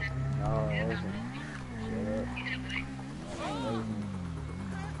 No, I wasn't. Shut up.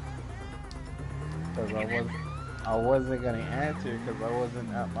 Because I wasn't gonna answer because I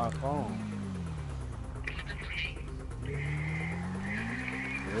wasn't at my phone.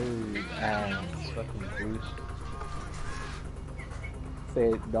 Rude ass fucking douche.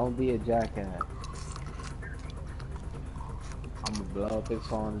 Said, don't be a jackass. I'm gonna blow up his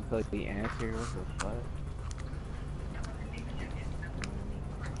phone until he answers. What the fuck?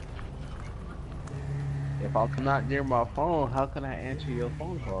 If I'm not near my phone, how can I answer your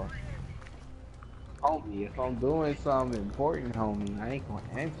phone call? Homie, if I'm doing something important, homie, I ain't gonna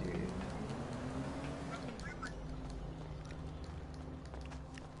answer it.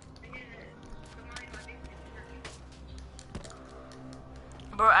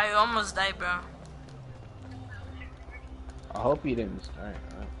 Bro, I almost died, bro. I hope you didn't start.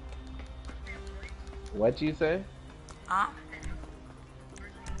 What you say? Huh?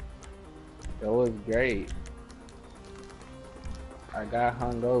 It was great. I got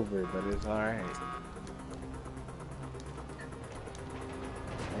hungover, but it's alright.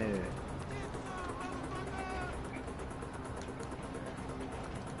 Yeah.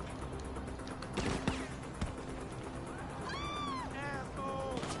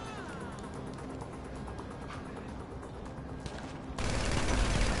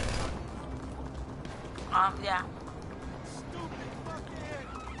 Asshole! Yeah. Stupid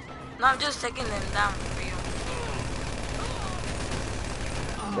fuckhead! No, I'm just taking them down for you.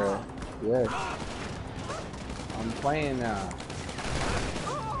 Bro. Yes. I'm playing now.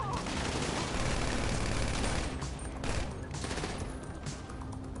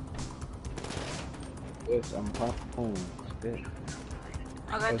 Yes, I'm playing. Shit.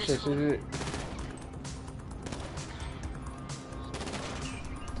 I got Oh, this shit, food. shit,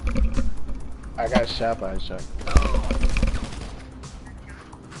 shit. I got shot by a shark.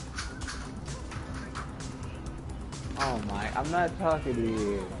 Oh my, I'm not talking to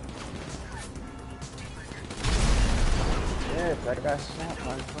you. Yes, I got shot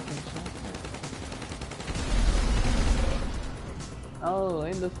by a fucking shotgun. Oh,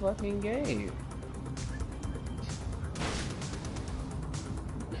 in the fucking game.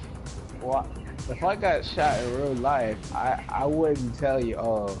 Well, if I got shot in real life, I wouldn't tell you,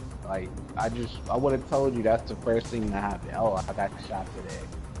 oh, like, I would have told you that's the first thing that happened. Oh, I got shot today.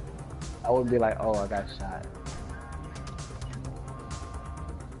 I would be like, oh, I got shot.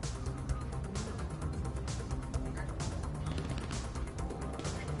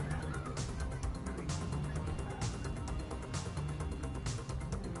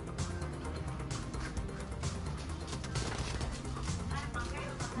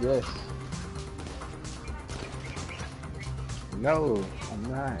 Yes. No, I'm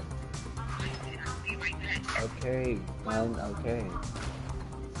not. Okay, man, okay.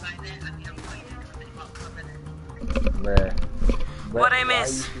 Bruh. What I Why are you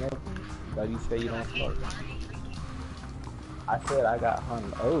miss? smoking? Why do you say you don't smoke? I said I got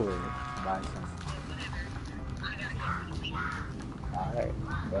hung over by something. Alright,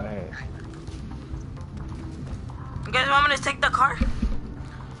 go ahead. You guys want me to take the car?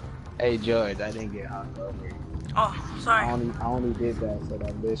 Hey George, I didn't get hung over. Oh, sorry. I only did that so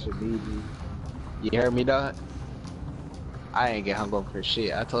that bitch would leave me. You heard me, dog? I ain't get hung over for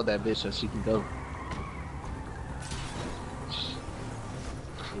shit. I told that bitch so she can go. Shit.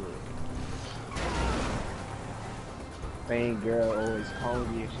 Same girl always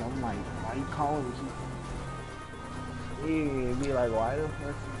calling me and shit. I'm like, why you calling me? Yeah, be like, why the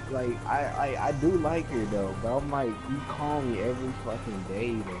fuck? Like, I do like her though, but I'm like, you call me every fucking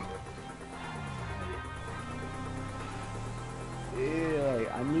day though. Yeah, like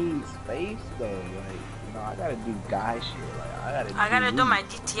I need space though. Like, you know, I gotta do guy shit. Like, I gotta do me. my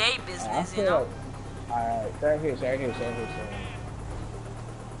GTA I business, you feel know? like, alright, start here. Can't wait to have that drink.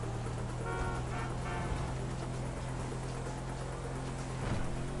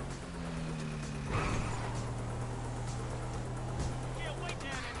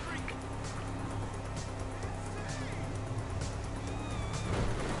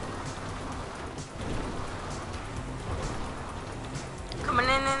 Coming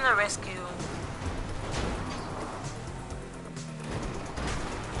in the rescue.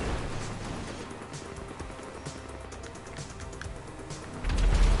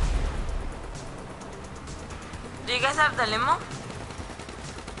 Do you guys have the limo?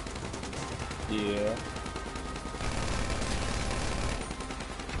 Yeah.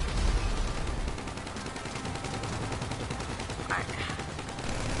 Alright.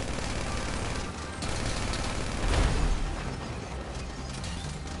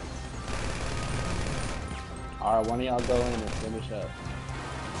 Alright, one of y'all go in and finish up.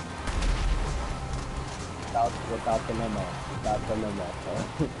 Without the limo. Without the limo.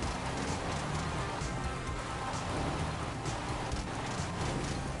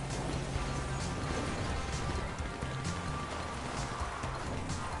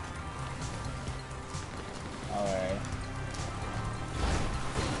 Alright.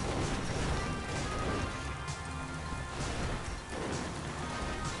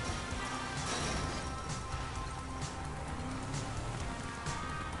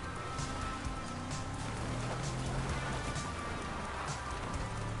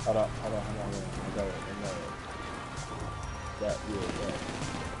 Hold on. I got it. Yeah.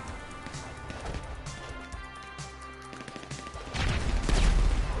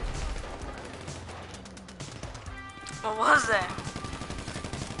 What was that?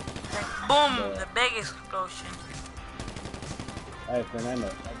 Like, boom, Yeah. the big explosion. Hey, Fernando.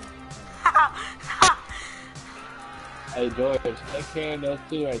 Hey, George, take care of those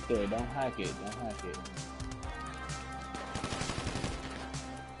two right there. Don't hack it.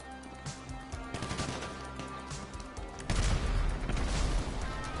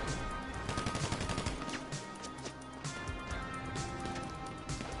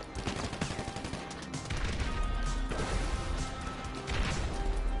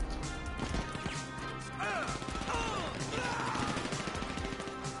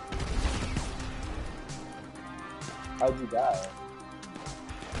 How'd you die?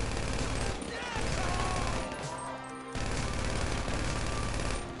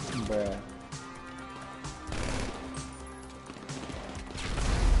 Bruh.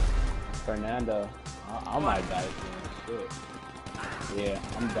 Fernando, I might die soon. Shit. Yeah,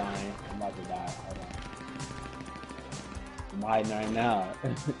 I'm dying. I'm about to die. Hold on. I'm hiding right now.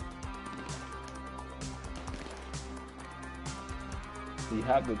 You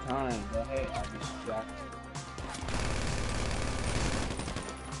have the time. Go ahead. I'll be distracted.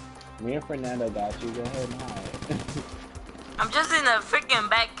 Me and Fernando got you. Go ahead and hide. I'm just in a freaking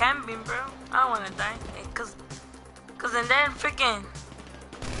back camping, bro. I don't wanna die. Cause and then freaking.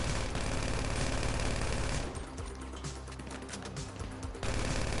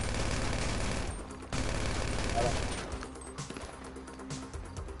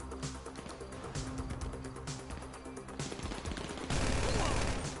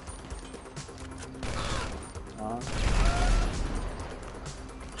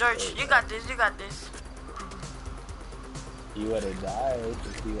 George, you got this. You would've died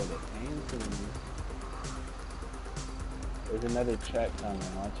if you would've came to me. There's another truck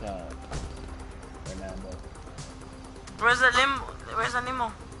coming. Watch out, Fernando. Where's the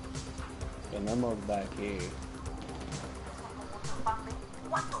limo? The limo's back here.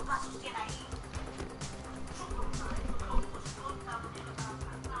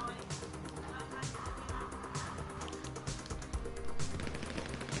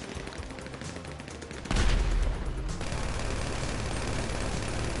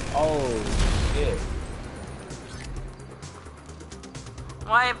 Oh shit.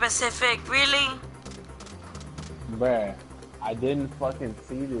 Why Pacific? Really? Bruh. I didn't fucking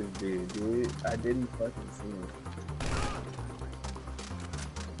see this dude. I didn't fucking see him.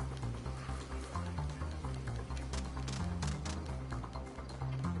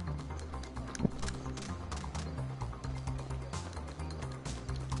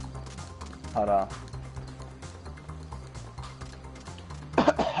 Hold on.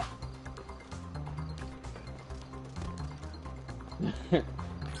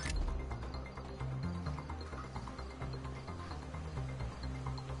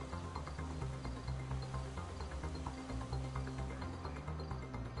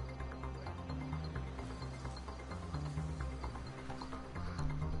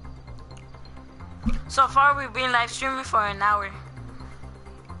 So far, we've been live streaming for an hour.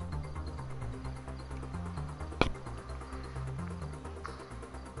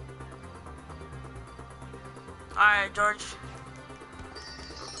 Alright, George.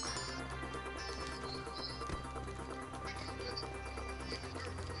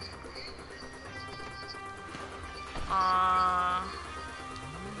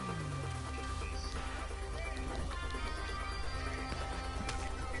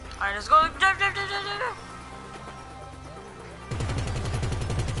 Alright, let's go. Drive.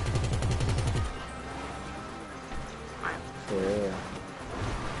 Yeah.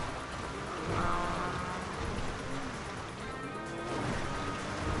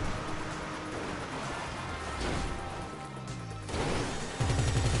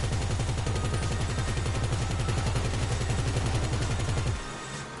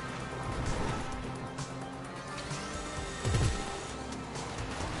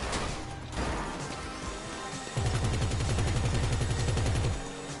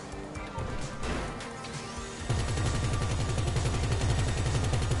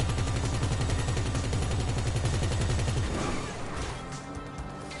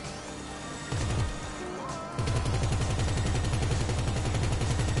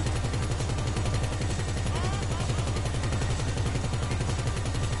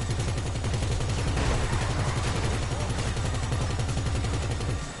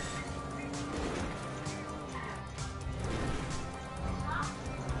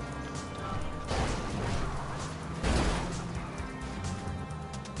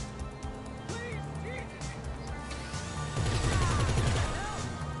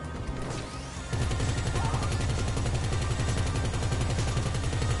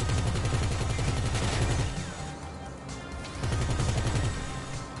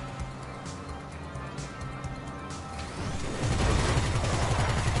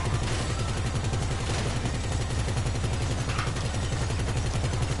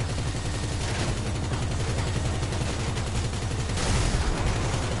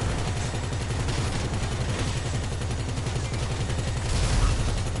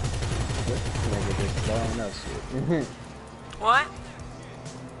 What?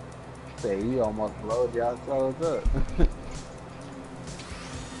 Say you almost blowed y'all souls up.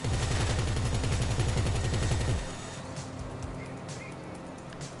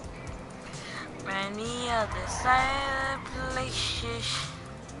 Many other silent places.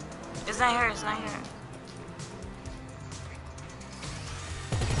 It's not here. It's not here.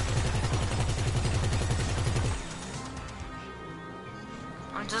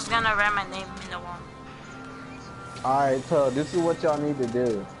 I'm just gonna write my name in the wall. Alright, so this is what y'all need to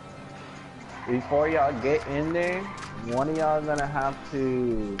do. Before y'all get in there, one of y'all gonna have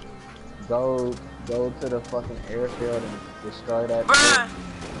to go to the fucking airfield and destroy that Bruh!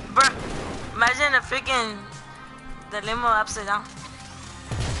 Imagine the freaking the limo upside down.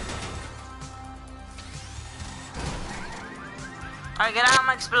 Alright, get out, I'm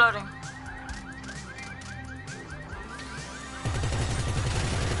exploding.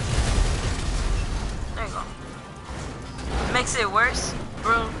 There you go. Makes it worse,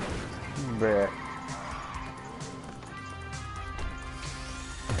 bro. Bruh.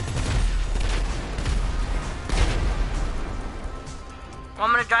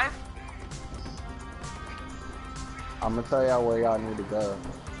 Want me to drive? I'm gonna tell y'all where y'all need to go.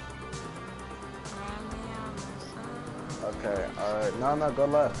 Okay, alright. No, go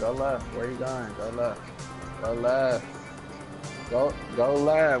left. Where you going? Go left. Go left.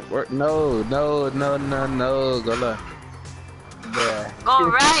 No. Go left. Yeah.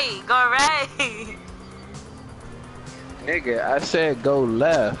 Go right. Nigga, I said go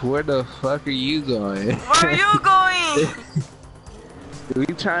left. Where the fuck are you going? Where are you going? We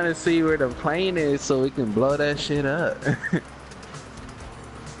trying to see where the plane is so we can blow that shit up.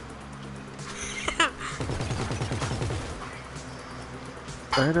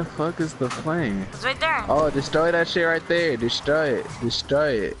 Where the fuck is the plane? It's right there. Oh, destroy that shit right there. Destroy it.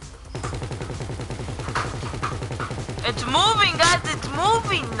 Destroy it. It's moving, guys. It's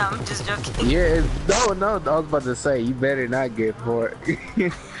moving. No, I'm just joking. Yeah, no. I was about to say, you better not get for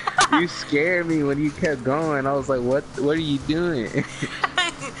it. You scared me when you kept going. I was like, what are you doing?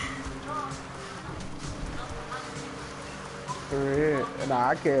 For real. Nah,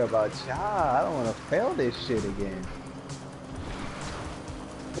 I care about y'all. I don't want to fail this shit again.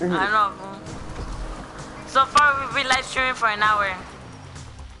 I know, bro. So far, we've been live streaming for an hour.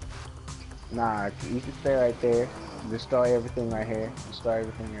 Nah, you can stay right there. Destroy everything right here. Destroy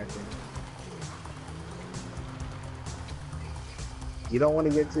everything right there. You don't want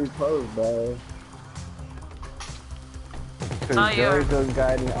to get too close, bro. Cause Oh, yeah. George doesn't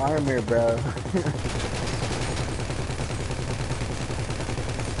got any armor, bro.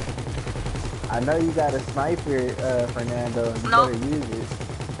 I know you got a sniper, Fernando. You No. better use it.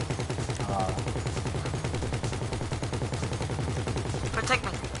 Protect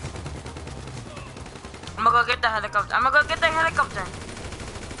me. I'm gonna go get the helicopter. I'm gonna go get the helicopter.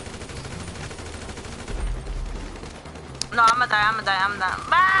 No, I'm gonna die.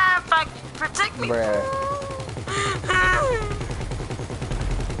 Ah, fuck. Protect me. Bruh.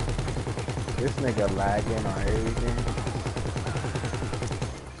 This nigga lagging on everything.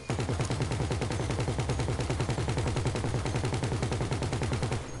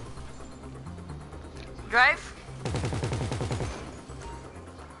 Drive.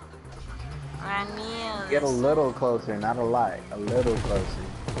 Get a little closer, not a lot. A little closer.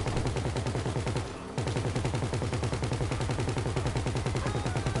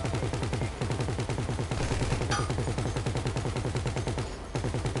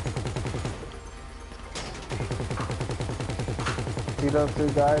 See those two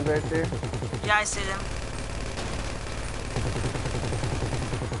guys right there? Yeah, I see them.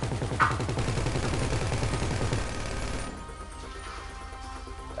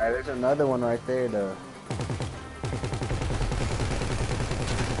 Alright, there's another one right there though.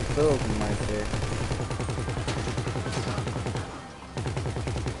 Two of them right there.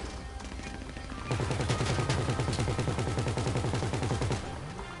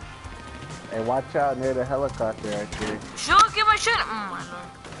 Hey, watch out near the helicopter right there. Sure, give my shit. Oh my lord.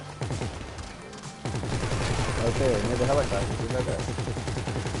 Right there, near the helicopter. See that?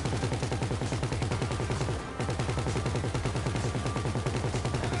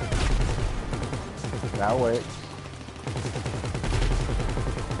 That works.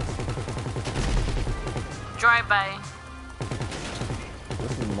 Drive by.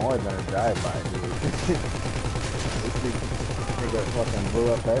 This is more than a drive-by, dude. This nigga fucking blew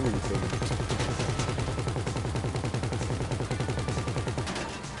up everything.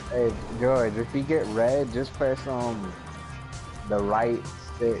 Hey, George, if you get red, just press the right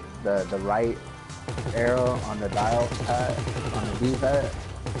stick, the right arrow on the dial pad, on the D-pad.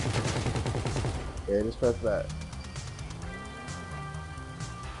 Yeah, just press that.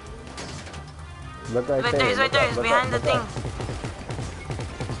 Look right there. He's right there. He's behind the thing.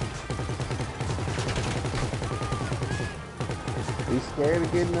 You scared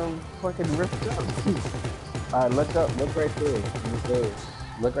of getting them fucking ripped up? Alright, look up. Look right there on the stairs.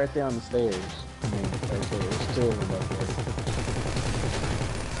 Look right there on the stairs. I mean, right there. There's two of them up there.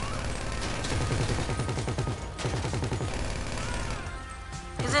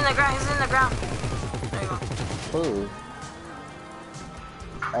 He's in the ground. He's in the ground. There you go. Who?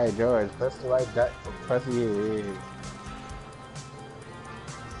 Hey, George, press the right button. Press it. Yeah.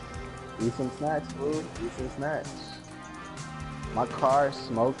 Eat some snacks, fool. Eat some snacks. My car's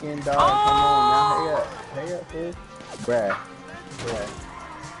smoking, dog. Oh! Come on, now. Hey up, fool. Bruh.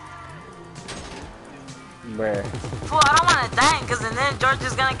 Fool, I don't want to die, because then George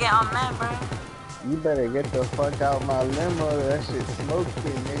is gonna get all mad, bro. You better get the fuck out my limo. That shit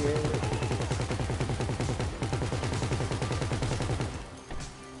smoking, nigga.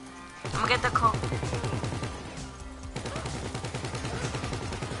 I'm gonna get the coke.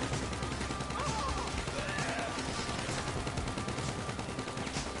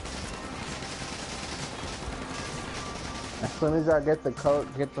 As soon as I get the coat,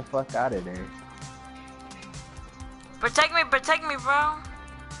 get the fuck out of there. Protect me, bro.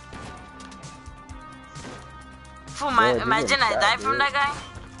 Fool, Yeah, imagine I shot, die from dude. that guy.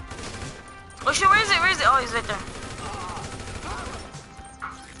 Oh shit, where is it? Oh, he's right there.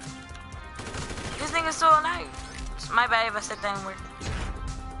 This nigga's still alive. It's my bad if I said that word.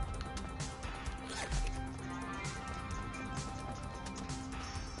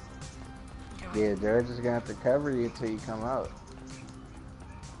 Yeah, George is gonna have to cover you till you come out.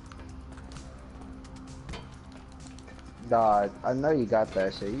 Dog, I know you got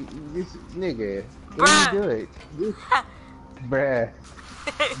that shit. This nigga, when you Bruh. do it, bruh,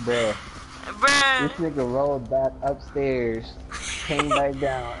 bruh. This Bruh. nigga rolled back upstairs, came back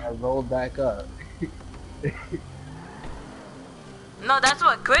down, and rolled back up. No, that's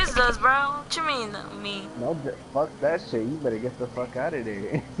what Chris does, bro. What you mean, me? No, fuck that shit. You better get the fuck out of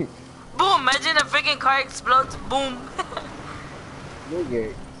there. Boom! Imagine a freaking car explodes. Boom.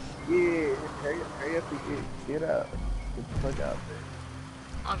 Nigga, yeah, hurry up and get out. Get the fuck out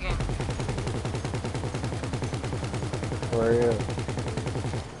Okay. there. For real.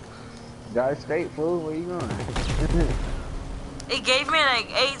 Drive straight, fool. Where you going? It gave me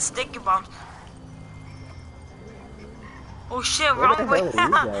like 8 sticky bombs. Oh shit, Where the wrong way. hell are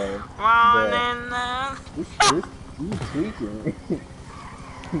you going? Running. You tweaking.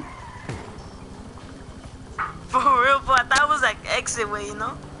 For real, but I thought it was like exit way, you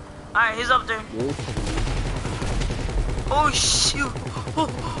know? Alright, he's up there. Oh shoot.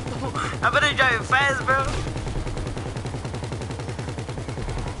 I better drive fast, bro.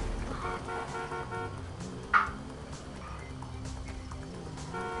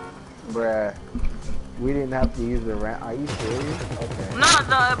 Bruh, we didn't have to use the ramp. Are you serious? Okay. No,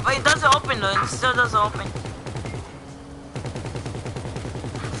 but it doesn't open though. It still doesn't open.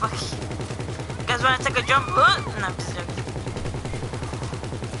 Fuck. You guys wanna take a jump? No, I'm just joking.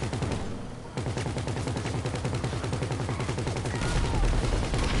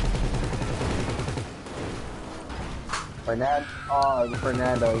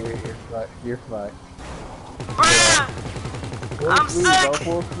 Fernando, you're fucked. Bruh! I'm Full speed, sick!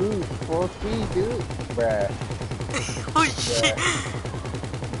 bro, full speed, dude. Bruh, Oh shit!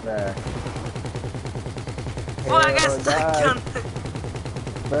 bruh. Boy, I got Hell, stuck God. on the...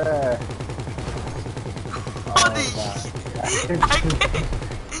 Bruh. Holy Oh, shit! my I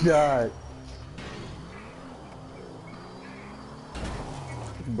can't... God.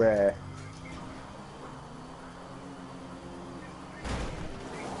 Bruh.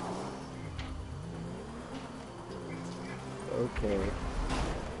 Okay.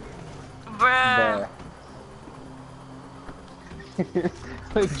 Bruh.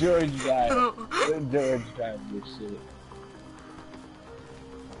 Let George drive. Let George drive this shit.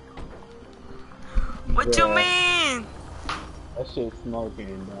 What you Bruh. mean? That shit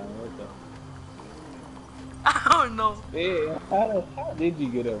smoking, dog. What the? I don't know. Yeah, how did you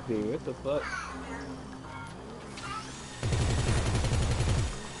get up here? What the fuck?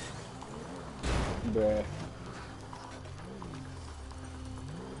 Bruh.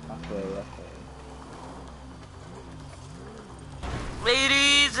 I feel it.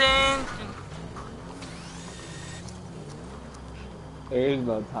 Ladies and... There is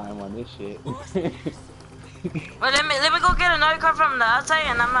no time on this shit. Well, let me go get another car from the outside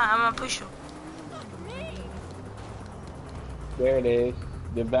and I'm gonna push you. There it is.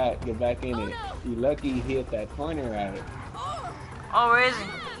 Get back in it. You lucky you hit that corner right. Oh, where is he?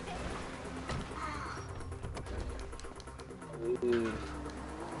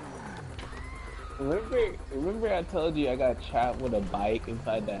 Remember I told you I got trapped with a bike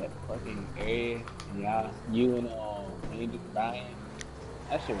inside that fucking area? Yeah, you and Angel Brian?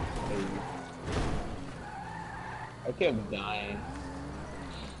 That shit was crazy. I kept dying.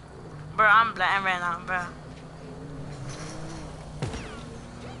 Bro, I'm blind right now, bro.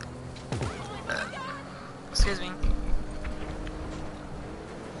 Excuse me.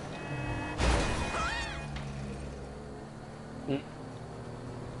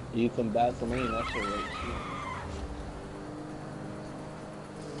 Use some Vaseline, that shit right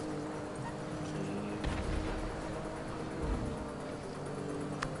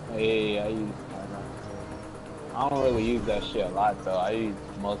shit. Yeah, I use. I don't really use that shit a lot though. I use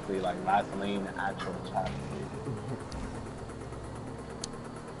mostly like Vaseline and actual chocolate.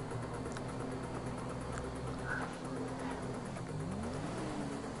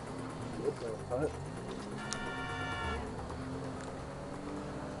 What the fuck?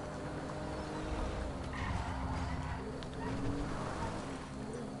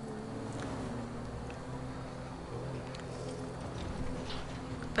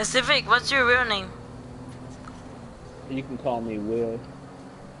 Pacific, what's your real name? You can call me Will.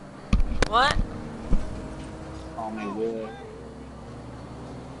 What? Call me Will.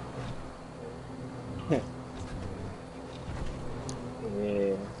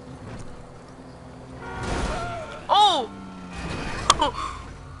 Yeah. Oh!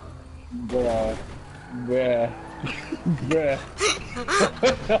 Bruh. Bruh. Bruh.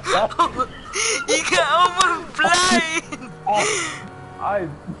 You got almost blind! I'm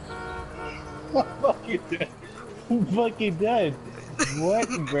fucking dead. I'm fucking dead. What,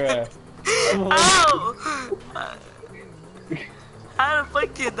 bruh? Ow! How the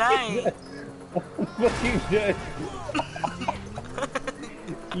fuck you die? Fucking dead.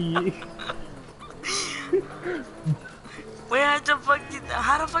 Yeah. Wait, how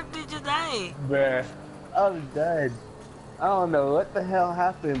the fuck did you die? Bruh, I'm dead. I don't know what the hell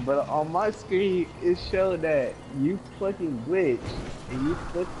happened, but on my screen it showed that you fucking glitched and you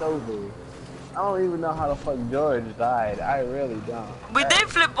flipped over. I don't even know how the fuck George died. I really don't. We did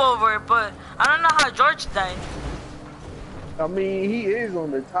flip over, but I don't know how George died. I mean, he is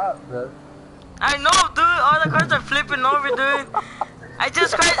on the top, though. I know, dude. All the cars are flipping over, dude. I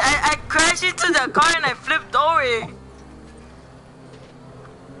just crashed. I crashed into the car and I flipped over it.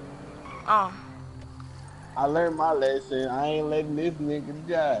 Oh. I learned my lesson. I ain't letting this nigga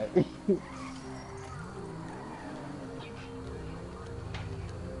die.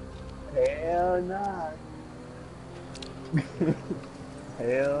 Hell nah.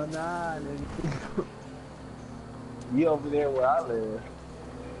 Hell nah, nigga. You over there where I live.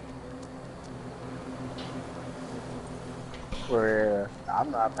 Where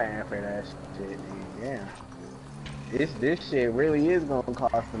I'm not paying for that shit, nigga. Damn. This shit really is gonna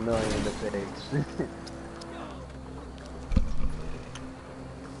cost $1 million to fix.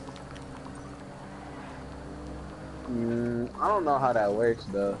 I don't know how that works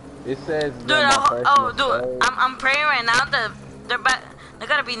though. It says Dude, they're my personal dude, space. I'm praying right now that there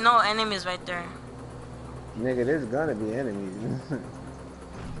gotta be no enemies right there. Nigga, there's gonna be enemies.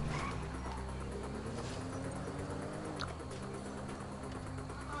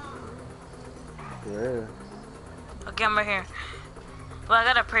 Yeah. Okay, I'm right here. But I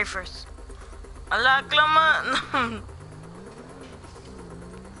gotta pray first. Allah clama.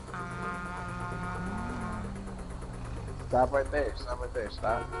 Stop right there. Stop right there.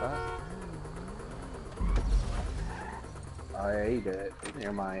 Stop. Stop. Oh yeah, he good.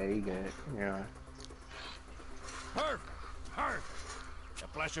 Never mind. Yeah, he good. Yeah. Perfect. Perfect. It's a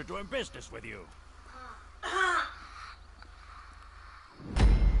pleasure doing business with you.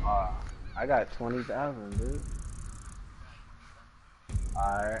 I got 20,000, dude.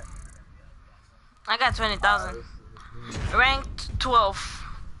 Alright. I got 20,000. Ranked 12.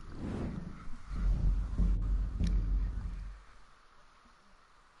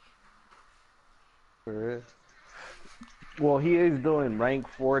 For real. Well, he is doing rank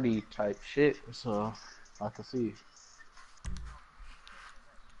 40 type shit, so I can see.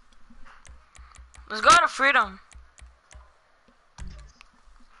 Let's go to freedom.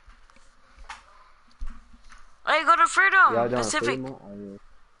 Hey, go to freedom. Y'all doing Pacific. freedom? Oh, yeah.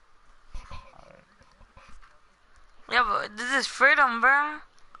 Yeah, but this is freedom, bro.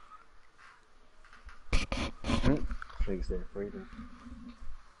 Nigga said freedom.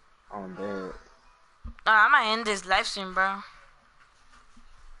 I'm dead. I might end this live stream, bro.